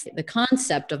balance. The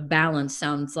concept of balance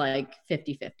sounds like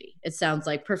 50-50. It sounds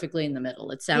like perfectly in the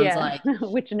middle. It sounds like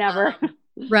which never.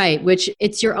 Right. Which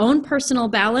it's your own personal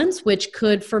balance, which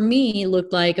could, for me,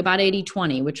 look like about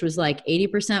 80-20, which was like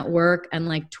 80% work and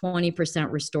like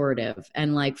 20% restorative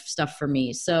and like stuff for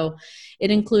me. So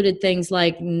it included things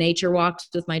like nature walks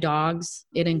with my dogs.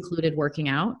 It included working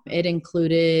out. It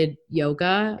included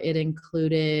yoga. It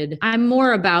included, I'm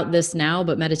more about this now,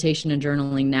 but meditation and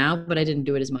journaling now, but I didn't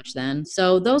do it as much then.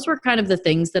 So those were kind of the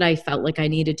things that I felt like I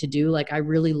needed to do. Like I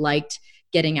really liked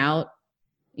getting out,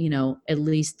 at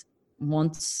least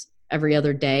once every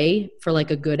other day for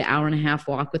like a good hour and a half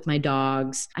walk with my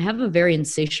dogs. I have a very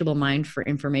insatiable mind for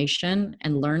information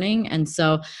and learning. And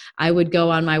so I would go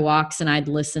on my walks and I'd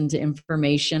listen to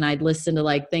information. I'd listen to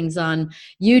like things on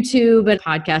YouTube and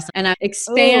podcasts, and I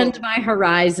expand my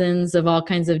horizons of all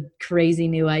kinds of crazy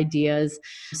new ideas.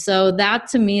 So that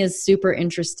to me is super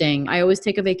interesting. I always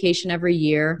take a vacation every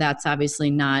year. That's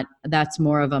obviously that's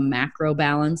more of a macro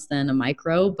balance than a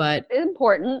micro, but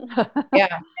important.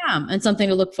 Yeah. And something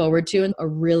to look forward to and a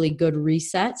really good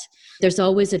reset. There's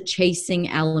always a chasing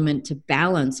element to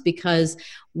balance because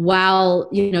while,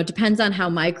 it depends on how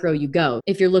micro you go.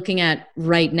 If you're looking at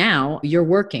right now, you're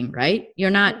working, right?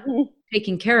 You're not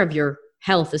taking care of your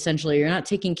health, essentially. You're not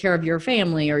taking care of your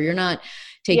family, or you're not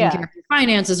taking care of your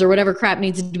finances or whatever crap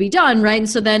needs to be done, right? And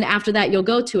so then after that, you'll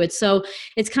go to it. So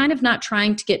it's kind of not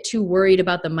trying to get too worried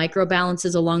about the micro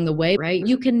balances along the way, right?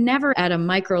 You can never at a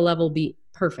micro level be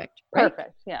perfect, right?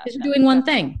 Perfect. Yeah. Because you're doing one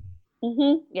thing.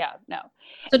 Yeah. No.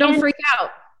 So don't freak out.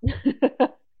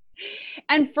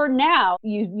 And for now,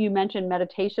 you mentioned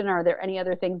meditation. Are there any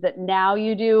other things that now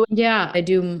you do? Yeah, I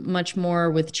do much more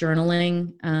with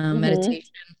journaling, meditation.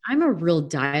 I'm a real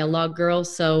dialogue girl.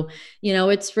 So,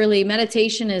 it's really,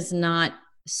 meditation is not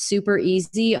super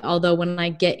easy. Although when I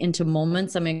get into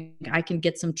moments, I can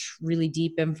get some really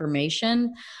deep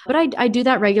information, but I do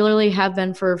that regularly, have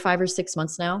been for 5 or 6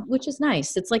 months now, which is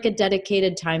nice. It's like a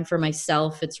dedicated time for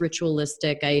myself. It's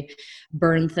ritualistic. I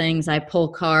burn things. I pull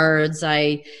cards.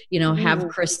 I, have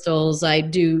crystals. I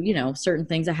do, certain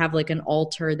things. I have like an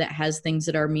altar that has things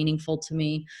that are meaningful to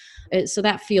me. So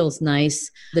that feels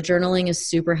nice. The journaling is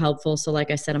super helpful. So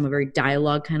like I said, I'm a very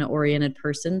dialogue kind of oriented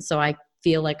person. So I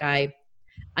feel like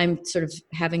I'm sort of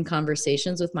having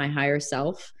conversations with my higher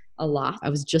self a lot. I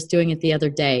was just doing it the other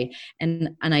day,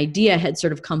 and an idea had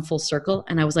sort of come full circle.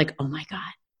 And I was like, oh my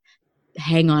God,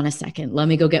 hang on a second. Let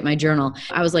me go get my journal.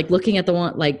 I was like looking at the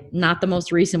one, like not the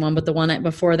most recent one, but the one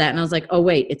before that. And I was like, oh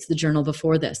wait, it's the journal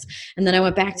before this. And then I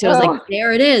went back to, I was like,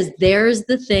 there it is. There's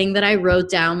the thing that I wrote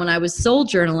down when I was soul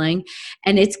journaling,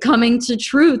 and it's coming to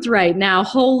truth right now.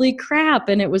 Holy crap.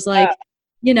 And it was like,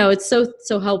 it's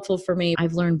so helpful for me.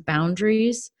 I've learned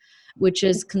boundaries, which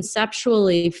is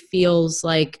conceptually feels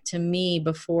like to me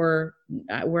before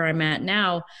where I'm at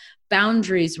now,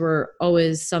 boundaries were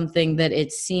always something that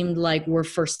it seemed like were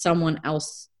for someone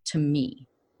else to me.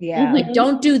 Yeah. Like,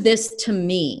 don't do this to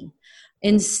me.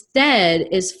 Instead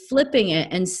is flipping it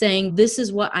and saying, this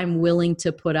is what I'm willing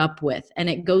to put up with. And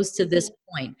it goes to this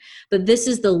point, but this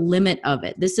is the limit of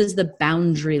it. This is the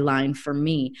boundary line for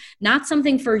me, not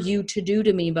something for you to do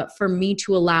to me, but for me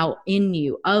to allow in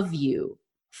you, of you,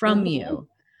 from you.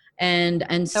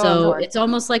 And so it's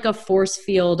almost like a force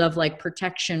field of like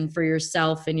protection for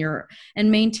yourself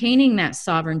and maintaining that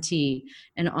sovereignty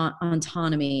and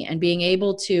autonomy and being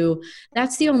able to,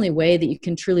 that's the only way that you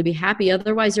can truly be happy.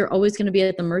 Otherwise you're always going to be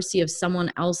at the mercy of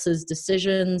someone else's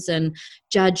decisions and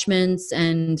judgments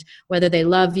and whether they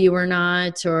love you or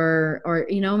not, or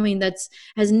that's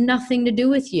has nothing to do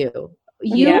with you.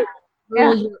 You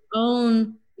rule your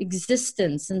own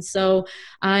existence. And so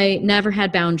I never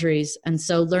had boundaries. And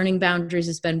so learning boundaries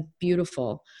has been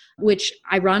beautiful, which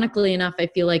ironically enough, I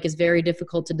feel like is very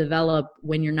difficult to develop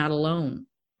when you're not alone.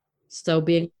 So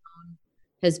being alone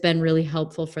has been really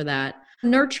helpful for that.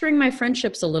 Nurturing my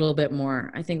friendships a little bit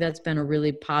more. I think that's been a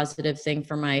really positive thing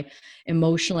for my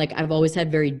emotional, like I've always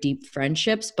had very deep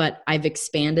friendships, but I've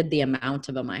expanded the amount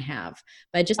of them I have.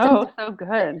 By just so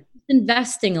good.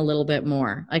 Investing a little bit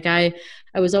more. Like I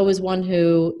was always one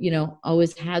who,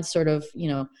 always had sort of,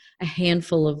 a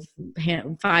handful of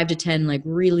 5 to 10, like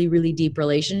really, really deep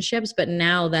relationships. But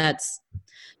now that's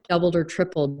doubled or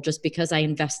tripled just because I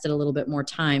invested a little bit more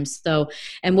time. So,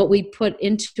 and what we put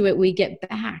into it, we get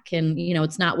back. And,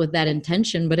 it's not with that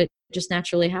intention, but it just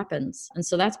naturally happens. And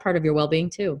so that's part of your well-being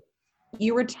too.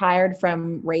 You retired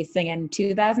from racing in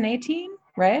 2018,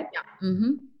 right? Yeah.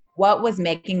 Mm-hmm. What was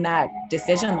making that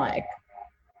decision like?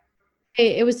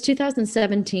 It was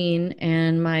 2017,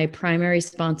 and my primary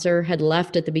sponsor had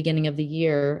left at the beginning of the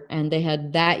year, and they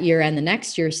had that year and the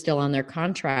next year still on their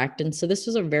contract. And so this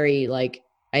was a very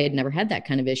I had never had that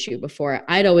kind of issue before.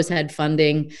 I'd always had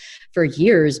funding for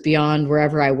years beyond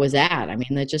wherever I was at. I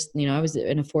mean, that just, I was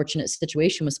in a fortunate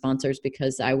situation with sponsors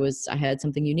because I had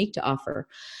something unique to offer.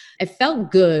 It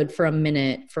felt good for a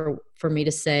minute for me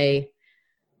to say,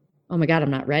 oh my God, I'm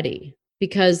not ready.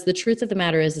 Because the truth of the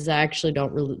matter is I actually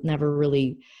never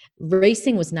really,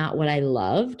 racing was not what I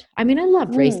loved. I mean, I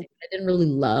loved racing. I didn't really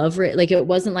love it. Like, it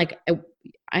wasn't like,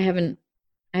 I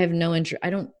have no interest.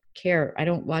 I don't care. I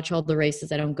don't watch all the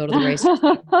races. I don't go to the races. I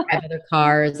don't drive other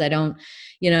cars. I don't,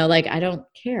 I don't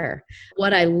care.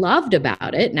 What I loved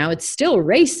about it, now it's still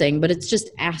racing, but it's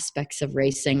just aspects of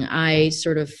racing I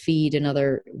sort of feed in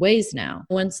other ways now.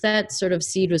 Once that sort of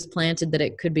seed was planted that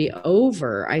it could be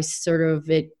over,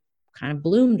 it kind of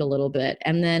bloomed a little bit.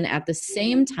 And then at the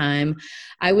same time,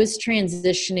 I was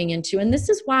transitioning into, and this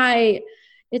is why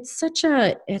it's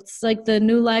like the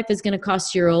new life is going to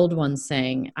cost your old one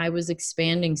saying. I was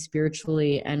expanding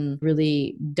spiritually and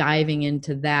really diving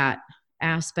into that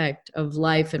aspect of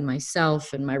life and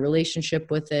myself and my relationship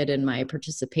with it and my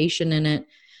participation in it.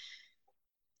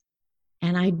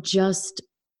 And I just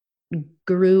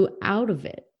grew out of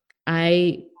it.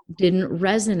 I didn't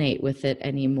resonate with it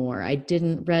anymore. I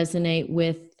didn't resonate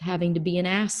with having to be an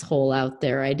asshole out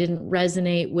there. I didn't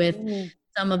resonate with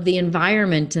some of the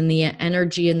environment and the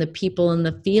energy and the people and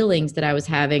the feelings that I was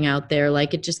having out there.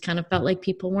 Like, it just kind of felt like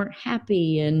people weren't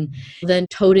happy. And then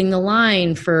toting the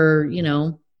line for,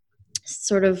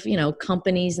 sort of,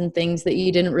 companies and things that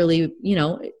you didn't really,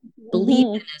 believe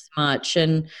in as much.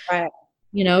 And, Right.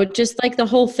 Just like the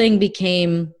whole thing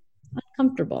became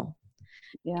uncomfortable.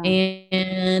 Yeah.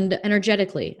 And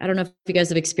energetically, I don't know if you guys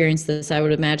have experienced this. I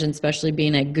would imagine, especially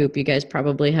being at Goop, you guys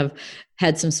probably have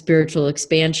had some spiritual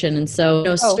expansion. And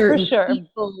so, certain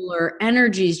people or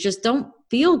energies just don't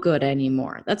feel good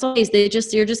anymore. That's always,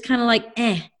 you're just kind of like,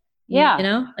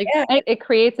 Yeah. like it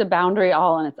creates a boundary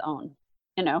all on its own.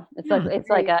 It's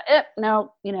like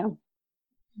no.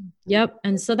 Yep.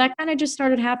 And so that kind of just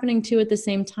started happening too at the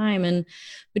same time. And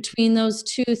between those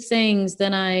two things,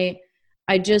 then I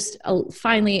just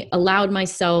finally allowed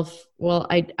myself,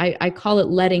 I call it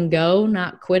letting go,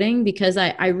 not quitting, because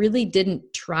I really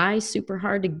didn't try super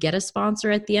hard to get a sponsor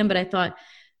at the end, but I thought,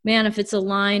 man, if it's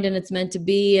aligned and it's meant to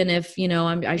be, and if,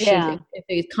 if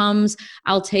it comes,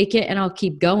 I'll take it and I'll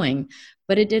keep going,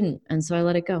 but it didn't. And so I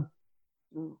let it go.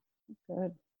 Oh,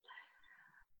 good.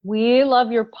 We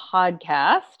love your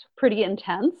podcast, Pretty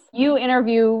Intense. You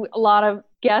interview a lot of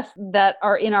guests that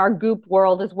are in our Goop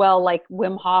world as well, like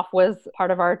Wim Hof was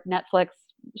part of our Netflix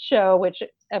show, which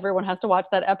everyone has to watch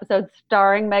that episode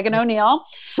starring Megan O'Neill.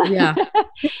 Yeah.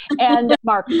 And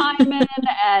Mark Hyman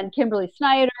and Kimberly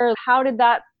Snyder. How did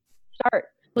that start?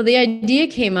 Well, the idea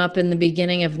came up in the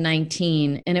beginning of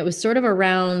 19, and it was sort of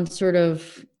around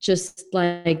just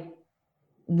like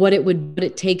what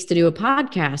it takes to do a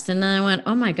podcast. And then I went,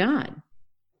 oh my God,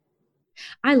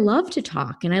 I love to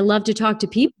talk, and I love to talk to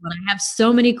people, and I have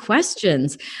so many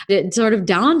questions. It sort of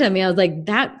dawned on me. I was like,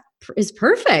 that is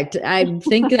perfect. I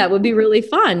think that would be really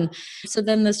fun. So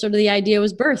then the idea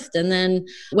was birthed, and then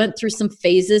went through some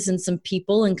phases and some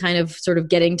people, and kind of sort of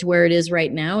getting to where it is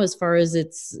right now as far as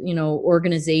its,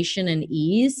 organization and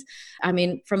ease. I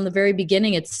mean, from the very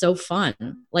beginning, it's so fun.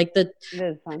 Like it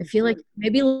is fun. I feel like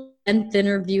maybe the 10th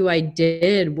interview I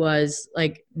did was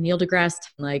like Neil deGrasse.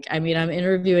 Like, I mean, I'm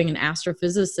interviewing an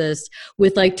astrophysicist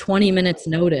with like 20 minutes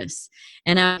notice.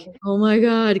 And oh my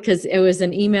God, because it was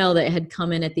an email that had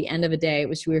come in at the end of a day,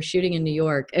 which we were shooting in New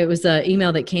York. It was an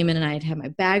email that came in, and I had my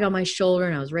bag on my shoulder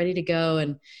and I was ready to go.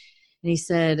 And he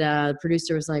said, the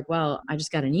producer was like, well, I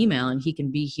just got an email and he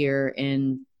can be here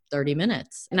in 30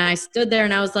 minutes. And I stood there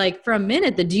and I was like, for a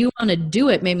minute, the do you want to do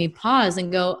it made me pause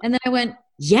and go. And then I went,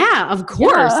 yeah, of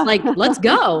course. Yeah. Like, let's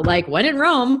go. Like, when in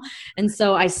Rome. And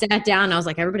so I sat down and I was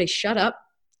like, everybody shut up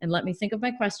and let me think of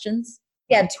my questions.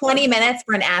 Yeah, 20 minutes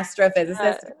for an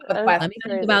astrophysicist. Let me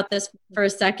think about this for a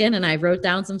second. And I wrote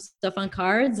down some stuff on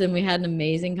cards, and we had an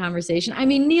amazing conversation. I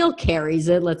mean, Neil carries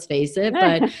it, let's face it,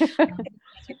 but he's a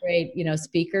great,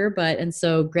 speaker, and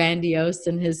so grandiose,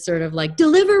 and his sort of like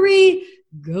delivery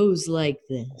goes like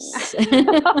this.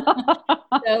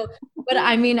 But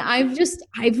I mean, I've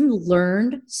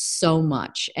learned so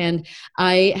much, and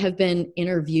I have been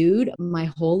interviewed my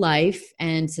whole life,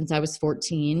 and since I was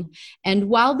 14. And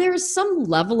while there's some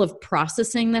level of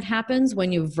processing that happens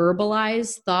when you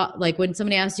verbalize thought, like when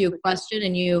somebody asks you a question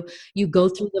and you go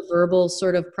through the verbal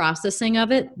sort of processing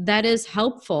of it, that is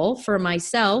helpful for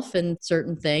myself and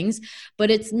certain things, but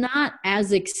it's not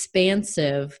as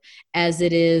expansive as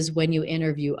it is when you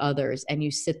interview others and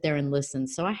you sit there and listen.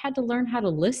 So I had to learn how to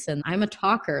listen. I'm a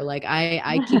talker. Like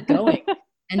I keep going.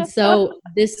 And so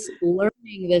this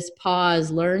learning, this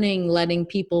pause, learning, letting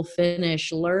people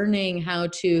finish, learning how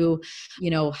to,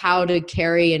 how to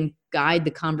carry and guide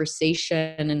the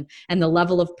conversation, and the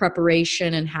level of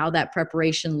preparation, and how that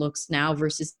preparation looks now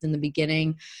versus in the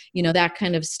beginning, that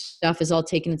kind of stuff has all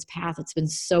taken its path. It's been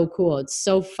so cool. It's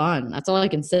so fun. That's all I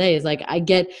can say is like, I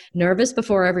get nervous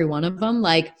before every one of them.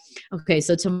 Like, okay,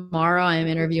 so tomorrow I'm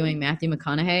interviewing Matthew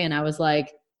McConaughey, and I was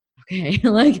like, okay,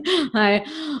 like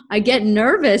I get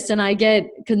nervous, and I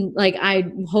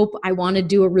hope I want to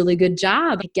do a really good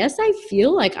job. I guess I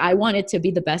feel like I want it to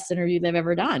be the best interview they've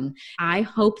ever done. I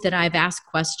hope that I've asked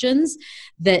questions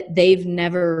that they've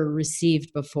never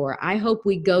received before. I hope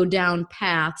we go down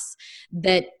paths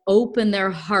that open their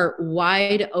heart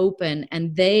wide open,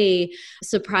 and they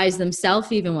surprise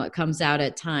themselves even what comes out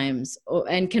at times,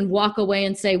 and can walk away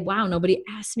and say, wow, nobody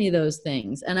asked me those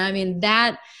things. And I mean,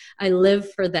 that I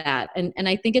live for that. And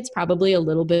I think it's probably a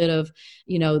little bit of,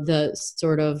 the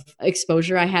sort of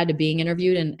exposure I had to being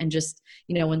interviewed, and just,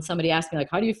 when somebody asked me like,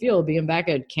 how do you feel being back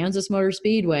at Kansas Motor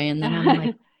Speedway? And then I'm like,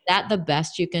 is that the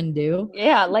best you can do?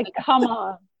 Yeah. Like, come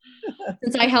on.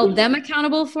 Since I held them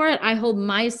accountable for it, I hold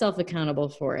myself accountable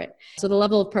for it. So the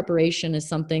level of preparation is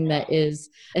something that it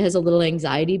has a little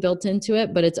anxiety built into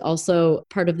it, but it's also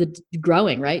part of the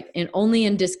growing, right? And only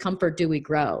in discomfort do we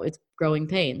grow. It's growing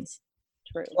pains.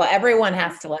 True. Well, everyone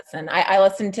has to listen. I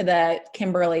listened to the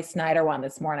Kimberly Snyder one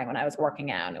this morning when I was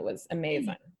working out, and it was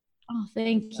amazing. Oh,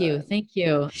 thank you. Thank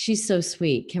you. She's so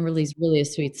sweet. Kimberly's really a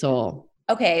sweet soul.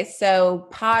 Okay, so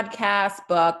podcasts,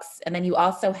 books, and then you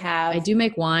also have. I do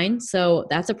make wine. So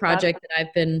that's a project that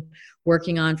I've been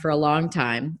working on for a long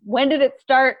time. When did it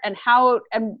start and how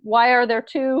and why are there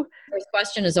two? First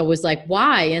question is always like,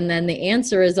 why? And then the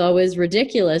answer is always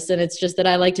ridiculous. And it's just that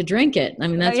I like to drink it. I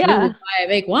mean, that's really why I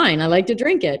make wine. I like to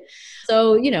drink it.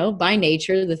 So, by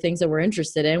nature, the things that we're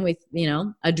interested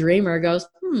in, a dreamer goes,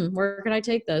 where can I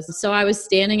take this? So I was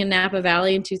standing in Napa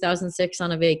Valley in 2006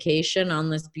 on a vacation on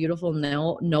this beautiful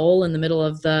knoll in the middle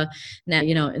of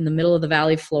in the middle of the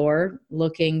valley floor,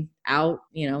 looking out,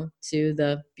 to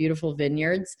the beautiful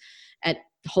vineyards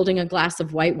holding a glass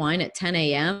of white wine at 10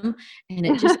 a.m. And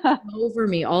it just came over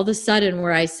me all of a sudden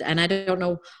and I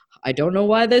don't know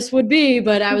why this would be,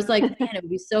 but I was like, man, it would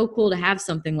be so cool to have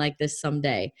something like this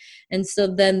someday. And so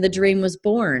then the dream was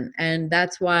born. And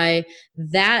that's why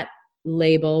that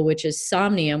label, which is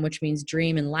Somnium, which means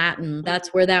dream in Latin,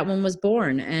 that's where that one was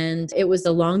born. And it was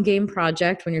a long game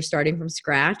project when you're starting from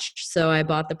scratch. So I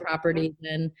bought the property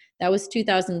then. That was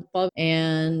 2012.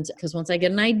 And because once I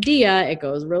get an idea, it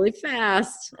goes really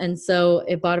fast. And so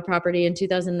it bought a property in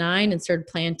 2009 and started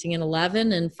planting in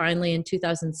 11. And finally in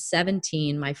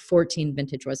 2017, my 14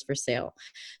 vintage was for sale.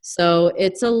 So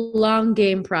it's a long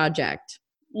game project.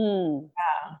 Yeah.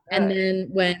 And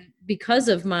then because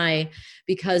of my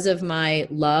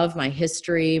love, my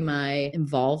history, my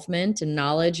involvement and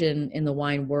knowledge in the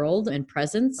wine world and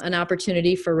presence, an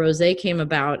opportunity for rosé came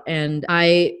about. And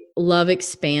I love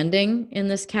expanding in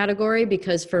this category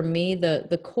because for me,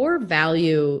 the core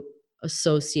value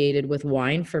associated with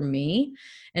wine for me,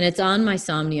 and it's on my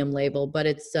Somnium label, but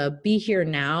it's be here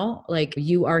now, like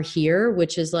you are here,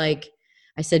 which is like,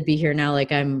 I said, be here now,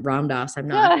 like I'm Ram Dass. I'm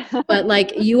not, but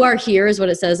like you are here is what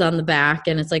it says on the back.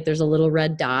 And it's like, there's a little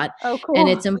red dot. Oh, cool. And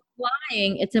it's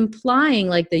implying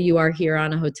like that you are here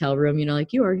on a hotel room,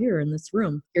 like you are here in this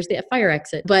room. Here's the fire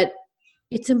exit, but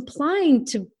it's implying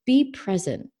to be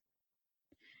present.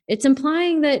 It's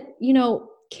implying that,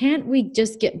 can't we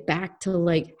just get back to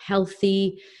like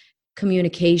healthy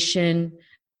communication,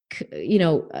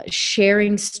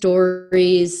 sharing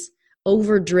stories,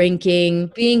 over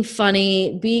drinking, being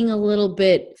funny, being a little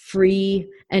bit free,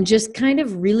 and just kind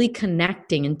of really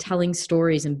connecting and telling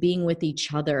stories and being with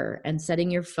each other and setting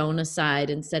your phone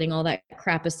aside and setting all that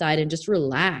crap aside and just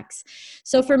relax.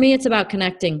 So for me, it's about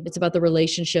connecting. It's about the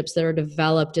relationships that are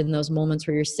developed in those moments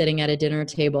where you're sitting at a dinner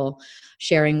table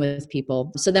sharing with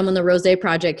people. So then when the Rosé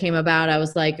project came about, I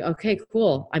was like, okay,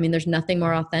 cool. I mean, there's nothing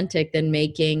more authentic than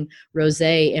making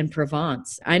rosé in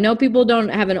Provence. I know people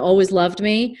haven't always loved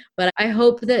me, but I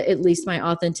hope that at least my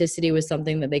authenticity was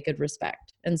something that they could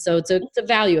respect. And so it's a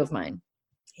value of mine.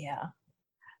 Yeah.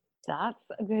 That's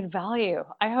a good value.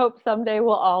 I hope someday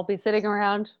we'll all be sitting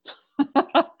around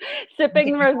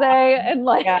sipping rosé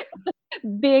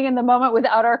and being in the moment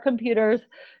without our computers,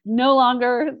 no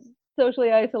longer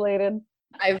socially isolated.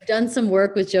 I've done some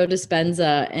work with Joe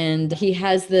Dispenza, and he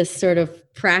has this sort of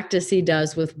practice he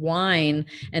does with wine,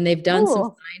 and they've done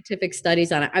some scientific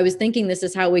studies on it. I was thinking this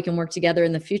is how we can work together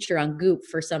in the future on Goop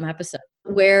for some episode,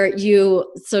 where you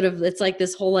it's like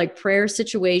this whole like prayer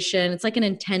situation. It's like an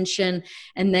intention,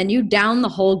 and then you down the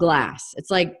whole glass.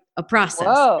 It's like a process.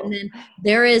 Whoa. And then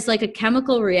there is like a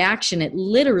chemical reaction. It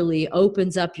literally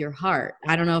opens up your heart.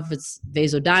 I don't know if it's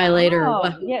vasodilator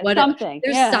or what something.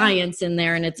 There's science in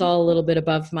there, and it's all a little bit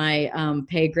above my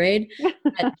pay grade.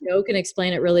 Joe can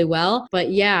explain it really well.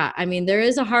 But yeah, I mean, there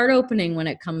is a heart opening when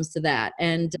it comes to that.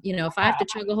 And, if I have to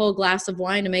chug a whole glass of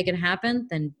wine to make it happen,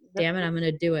 then damn it, I'm going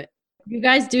to do it. You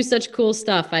guys do such cool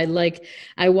stuff.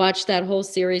 I watched that whole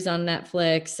series on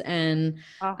Netflix and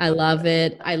I love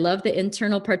it. I love the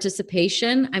internal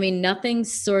participation. I mean, nothing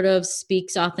sort of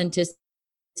speaks authenticity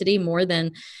more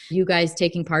than you guys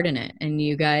taking part in it and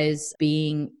you guys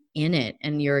being in it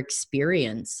and your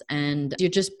experience, and you're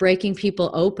just breaking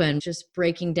people open, just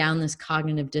breaking down this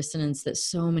cognitive dissonance that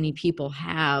so many people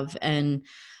have. And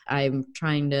I'm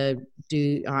trying to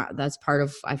do that's part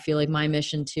of, I feel like, my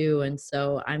mission too. And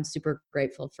so I'm super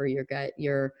grateful for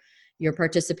your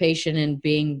participation in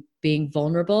being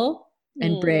vulnerable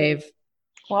and brave.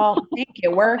 Well, thank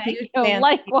you. We're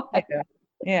likewise.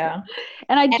 Yeah.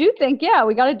 And I do think,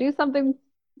 we got to do something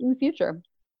in the future.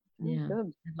 Yeah.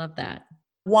 Good. I love that.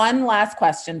 One last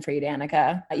question for you,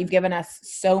 Danica. You've given us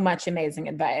so much amazing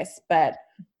advice, but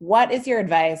what is your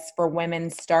advice for women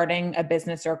starting a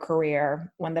business or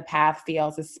career when the path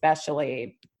feels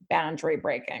especially boundary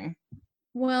breaking?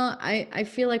 Well, I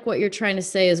feel like what you're trying to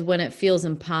say is when it feels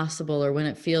impossible or when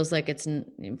it feels like it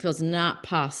feels not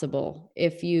possible.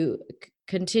 If you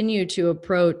continue to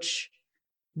approach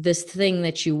this thing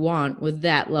that you want with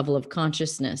that level of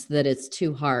consciousness that it's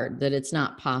too hard, that it's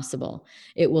not possible,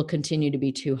 it will continue to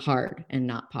be too hard and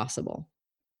not possible.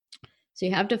 So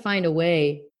you have to find a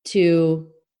way to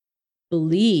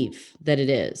believe that it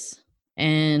is.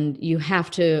 And you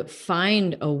have to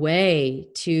find a way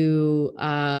to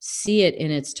see it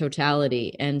in its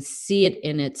totality and see it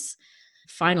in its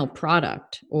final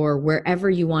product, or wherever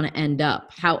you want to end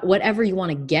up, whatever you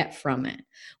want to get from it,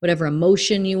 whatever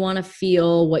emotion you want to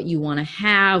feel, what you want to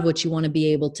have, what you want to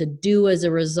be able to do as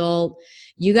a result.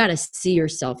 You got to see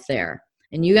yourself there,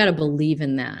 and you got to believe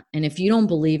in that. And if you don't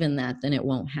believe in that, then it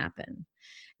won't happen.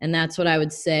 And that's what I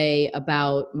would say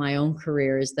about my own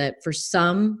career, is that for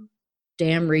some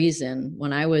damn reason,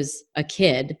 when I was a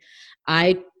kid,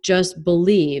 I just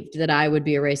believed that I would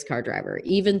be a race car driver,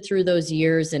 even through those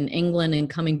years in England and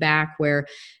coming back where,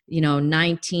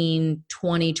 19,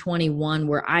 20, 21,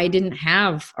 where I didn't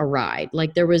have a ride.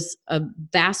 Like, there was a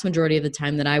vast majority of the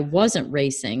time that I wasn't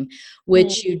racing,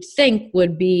 which you'd think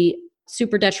would be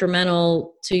super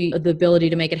detrimental to the ability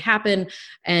to make it happen.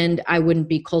 And I wouldn't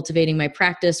be cultivating my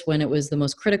practice when it was the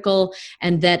most critical.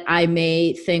 And that I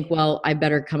may think, well, I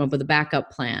better come up with a backup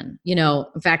plan.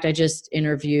 In fact, I just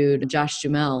interviewed Josh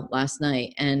Duhamel last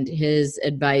night, and his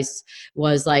advice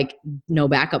was like, no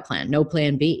backup plan, no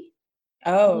plan B.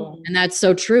 Oh. And that's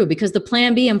so true, because the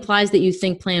plan B implies that you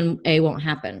think plan A won't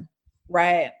happen.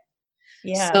 Right.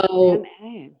 Yeah. So,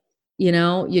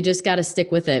 you just got to stick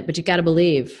with it, but you got to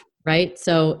believe. Right.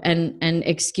 So, and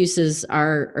excuses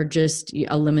are just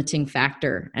a limiting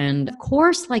factor. And of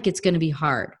course, it's going to be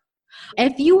hard.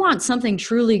 If you want something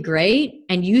truly great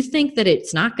and you think that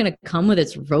it's not going to come with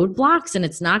its roadblocks, and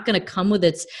it's not going to come with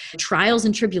its trials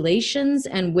and tribulations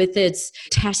and with its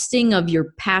testing of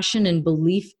your passion and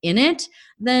belief in it,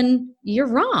 then you're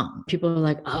wrong. People are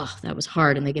like, oh, that was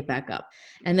hard. And they get back up.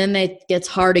 And then it gets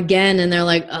hard again. And they're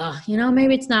like, oh,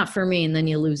 maybe it's not for me. And then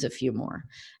you lose a few more.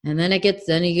 And then you get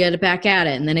it back at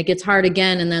it. And then it gets hard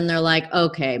again. And then they're like,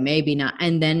 okay, maybe not.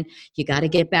 And then you got to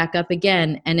get back up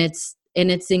again. And it's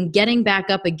in getting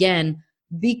back up again,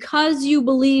 because you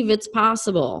believe it's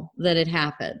possible, that it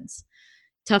happens.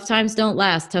 Tough times don't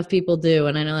last. Tough people do.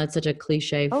 And I know that's such a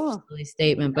cliche, silly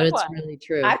statement, but it's really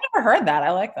true. I've never heard that.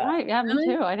 I like that. Right. Yeah, me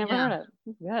too. I never heard it.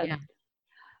 Good. Yeah.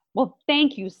 Well,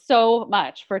 thank you so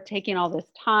much for taking all this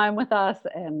time with us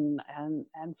and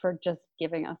for just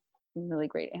giving us some really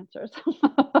great answers.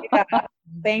 Yeah,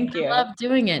 thank you. I love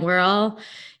doing it. We're all,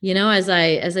 as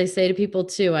I say to people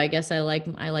too, I guess I like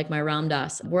my Ram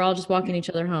Dass. We're all just walking each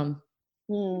other home.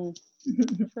 It's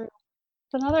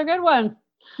another good one.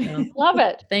 Yeah. Love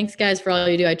it. Thanks, guys, for all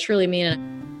you do. I truly mean it.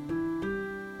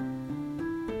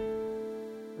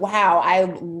 Wow, I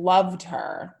loved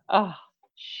her. Oh,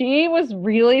 she was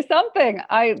really something.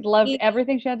 I loved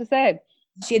everything she had to say.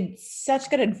 She had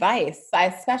such good advice. I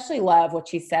especially love what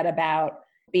she said about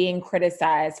being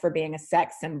criticized for being a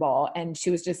sex symbol. And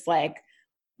she was just like,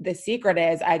 the secret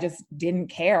is I just didn't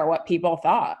care what people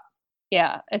thought.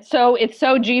 Yeah. It's so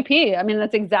GP. I mean,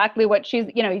 that's exactly what she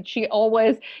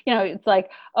always, it's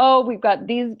like, oh, we've got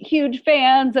these huge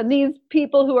fans and these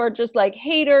people who are just like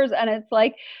haters. And it's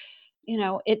like,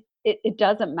 it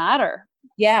doesn't matter.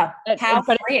 Yeah. How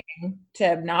freeing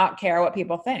to not care what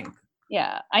people think.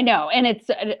 Yeah, I know. And it's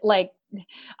like,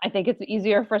 I think it's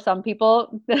easier for some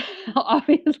people,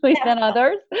 obviously, than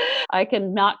others. I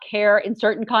can not care in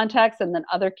certain contexts, and then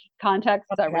other contexts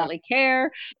I really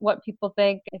care what people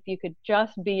think. If you could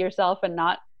just be yourself and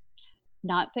not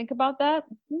think about that.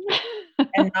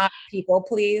 And not people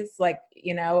please. Like,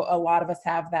 a lot of us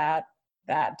have that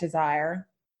desire.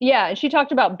 Yeah. She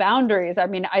talked about boundaries. I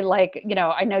mean, I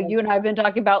know you and I have been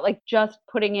talking about just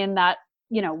putting in that,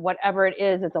 whatever it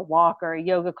is, it's a walk or a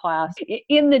yoga class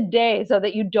in the day, so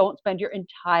that you don't spend your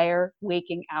entire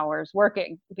waking hours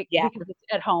working, because it's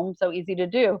at home so easy to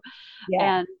do.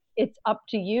 Yeah. And it's up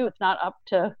to you. It's not up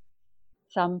to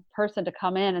some person to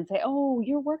come in and say, oh,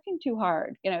 you're working too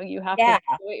hard. You have to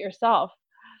do it yourself.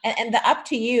 And the up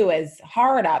to you is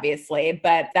hard, obviously,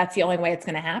 but that's the only way it's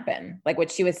going to happen. Like what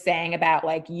she was saying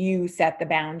about you set the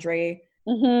boundary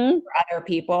for other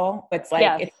people. It's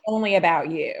it's only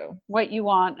about you. What you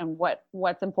want and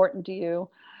what's important to you.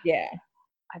 Yeah.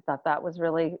 I thought that was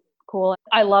really cool.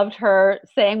 I loved her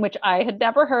saying, which I had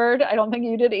never heard, I don't think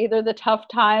you did either, the tough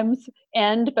times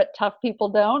end, but tough people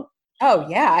don't. Oh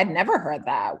yeah, I'd never heard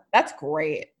that. That's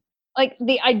great. Like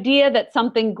the idea that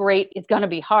something great is going to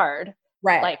be hard.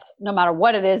 Right. Like no matter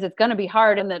what it is, it's going to be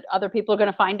hard, and that other people are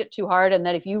going to find it too hard, and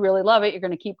that if you really love it, you're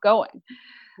going to keep going.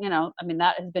 I mean,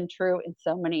 that has been true in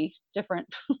so many different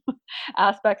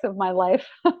aspects of my life.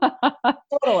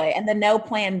 Totally. And the no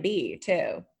plan B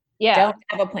too. Yeah. Don't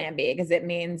have a plan B because it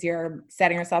means you're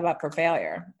setting yourself up for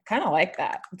failure. Kind of like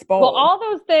that. It's bold. Well,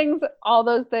 all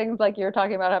those things like you're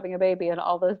talking about having a baby and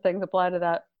all those things apply to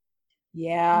that.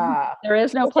 Yeah. There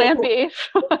is no plan B.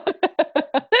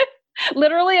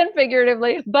 Literally and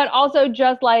figuratively, but also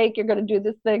just like you're going to do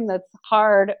this thing that's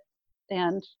hard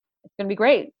and it's going to be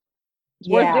great. It's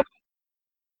worth doing.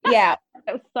 Yeah.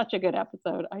 That was such a good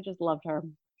episode. I just loved her.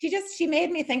 She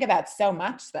made me think about so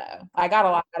much though. I got a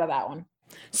lot out of that one.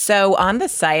 So on the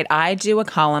site, I do a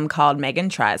column called Megan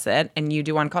Tries It, and you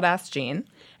do one called Ask Jean,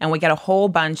 and we get a whole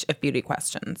bunch of beauty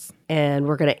questions. And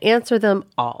we're going to answer them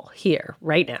all here,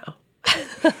 right now.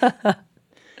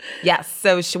 Yes.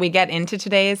 So should we get into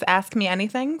today's Ask Me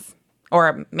Anythings?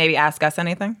 Or maybe Ask Us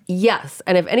Anything? Yes.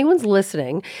 And if anyone's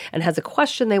listening and has a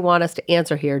question they want us to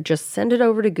answer here, just send it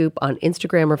over to Goop on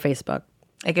Instagram or Facebook.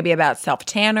 It could be about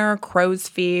self-tanner, crow's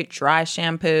feet, dry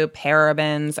shampoo,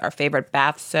 parabens, our favorite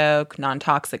bath soak,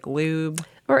 non-toxic lube.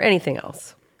 Or anything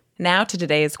else. Now to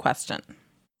today's question.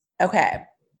 Okay.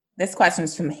 This question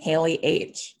is from Haley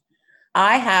H.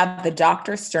 I have the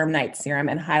Dr. Sturm Night Serum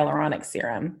and Hyaluronic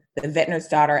Serum, the Vintner's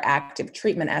Daughter Active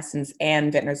Treatment Essence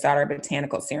and Vintner's Daughter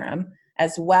Botanical Serum,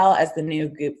 as well as the new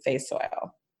Goop Face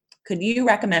Oil. Could you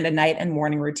recommend a night and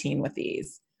morning routine with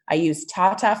these? I use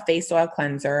Tata Face Oil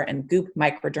Cleanser and Goop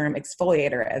Microderm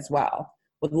Exfoliator as well.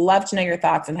 Would love to know your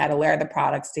thoughts on how to layer the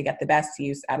products to get the best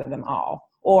use out of them all,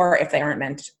 or if they aren't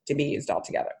meant to be used all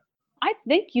together. I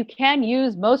think you can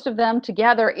use most of them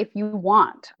together if you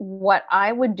want. What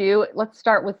I would do, let's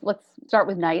start with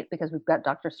night because we've got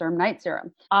Dr. Sturm Night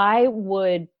Serum. I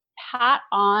would pat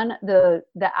on the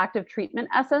active treatment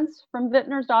essence from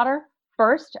Vintner's Daughter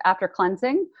first after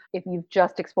cleansing. If you've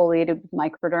just exfoliated with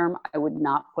Microderm, I would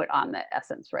not put on the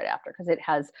essence right after because it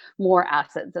has more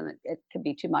acids and it could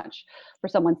be too much for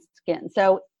someone's skin.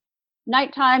 So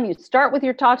nighttime, you start with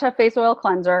your Tata Face Oil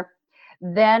Cleanser.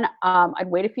 Then I'd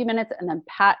wait a few minutes and then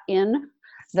pat in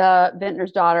the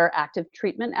Vintner's Daughter Active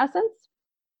Treatment Essence.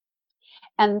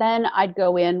 And then I'd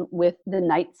go in with the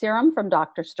night serum from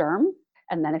Dr. Sturm.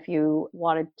 And then if you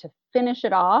wanted to finish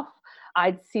it off,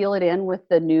 I'd seal it in with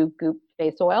the new Goop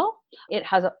Face Oil. It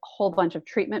has a whole bunch of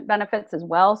treatment benefits as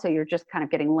well. So you're just kind of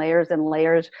getting layers and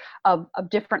layers of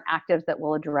different actives that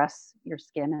will address your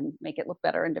skin and make it look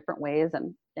better in different ways.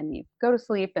 And then you go to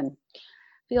sleep and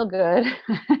feel good.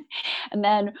 And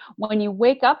then when you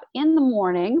wake up in the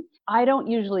morning, I don't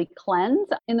usually cleanse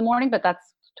in the morning, but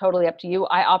that's totally up to you.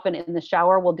 I often in the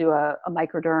shower will do a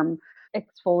microderm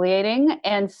exfoliating.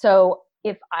 And so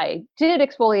if I did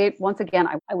exfoliate, once again,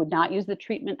 I would not use the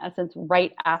treatment essence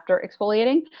right after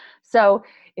exfoliating. So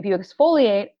if you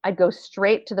exfoliate, I'd go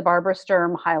straight to the Barbara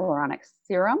Sturm Hyaluronic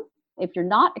Serum. If you're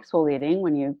not exfoliating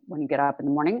when you get up in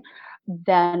the morning,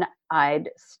 then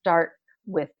I'd start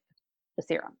with the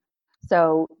serum.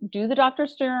 So do the Dr.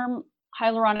 Sturm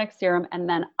Hyaluronic Serum, and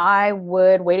then I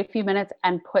would wait a few minutes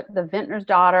and put the Vintner's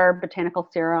Daughter Botanical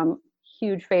Serum,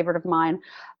 huge favorite of mine,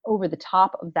 over the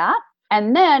top of that.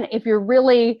 And then if you're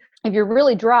really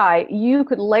dry, you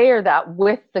could layer that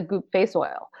with the Goop Face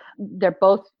Oil. They're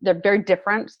very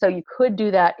different. So you could do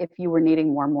that if you were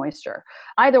needing more moisture.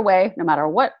 Either way, no matter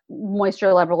what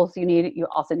moisture levels you need, you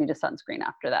also need a sunscreen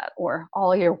after that, or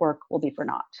all your work will be for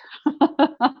naught.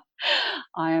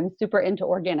 I am super into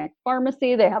organic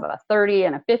pharmacy. They have a 30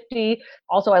 and a 50.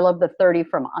 Also, I love the 30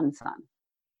 from Unsun.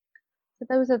 So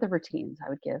those are the routines I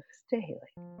would give to Haley.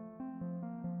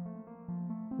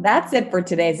 That's it for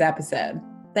today's episode.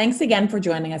 Thanks again for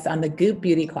joining us on the Goop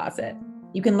Beauty Closet.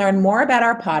 You can learn more about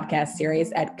our podcast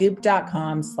series at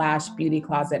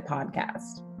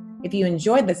goop.com/beautyclosetpodcast. If you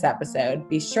enjoyed this episode,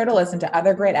 be sure to listen to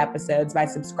other great episodes by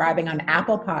subscribing on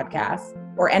Apple Podcasts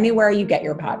or anywhere you get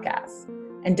your podcasts.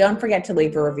 And don't forget to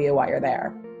leave a review while you're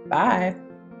there. Bye.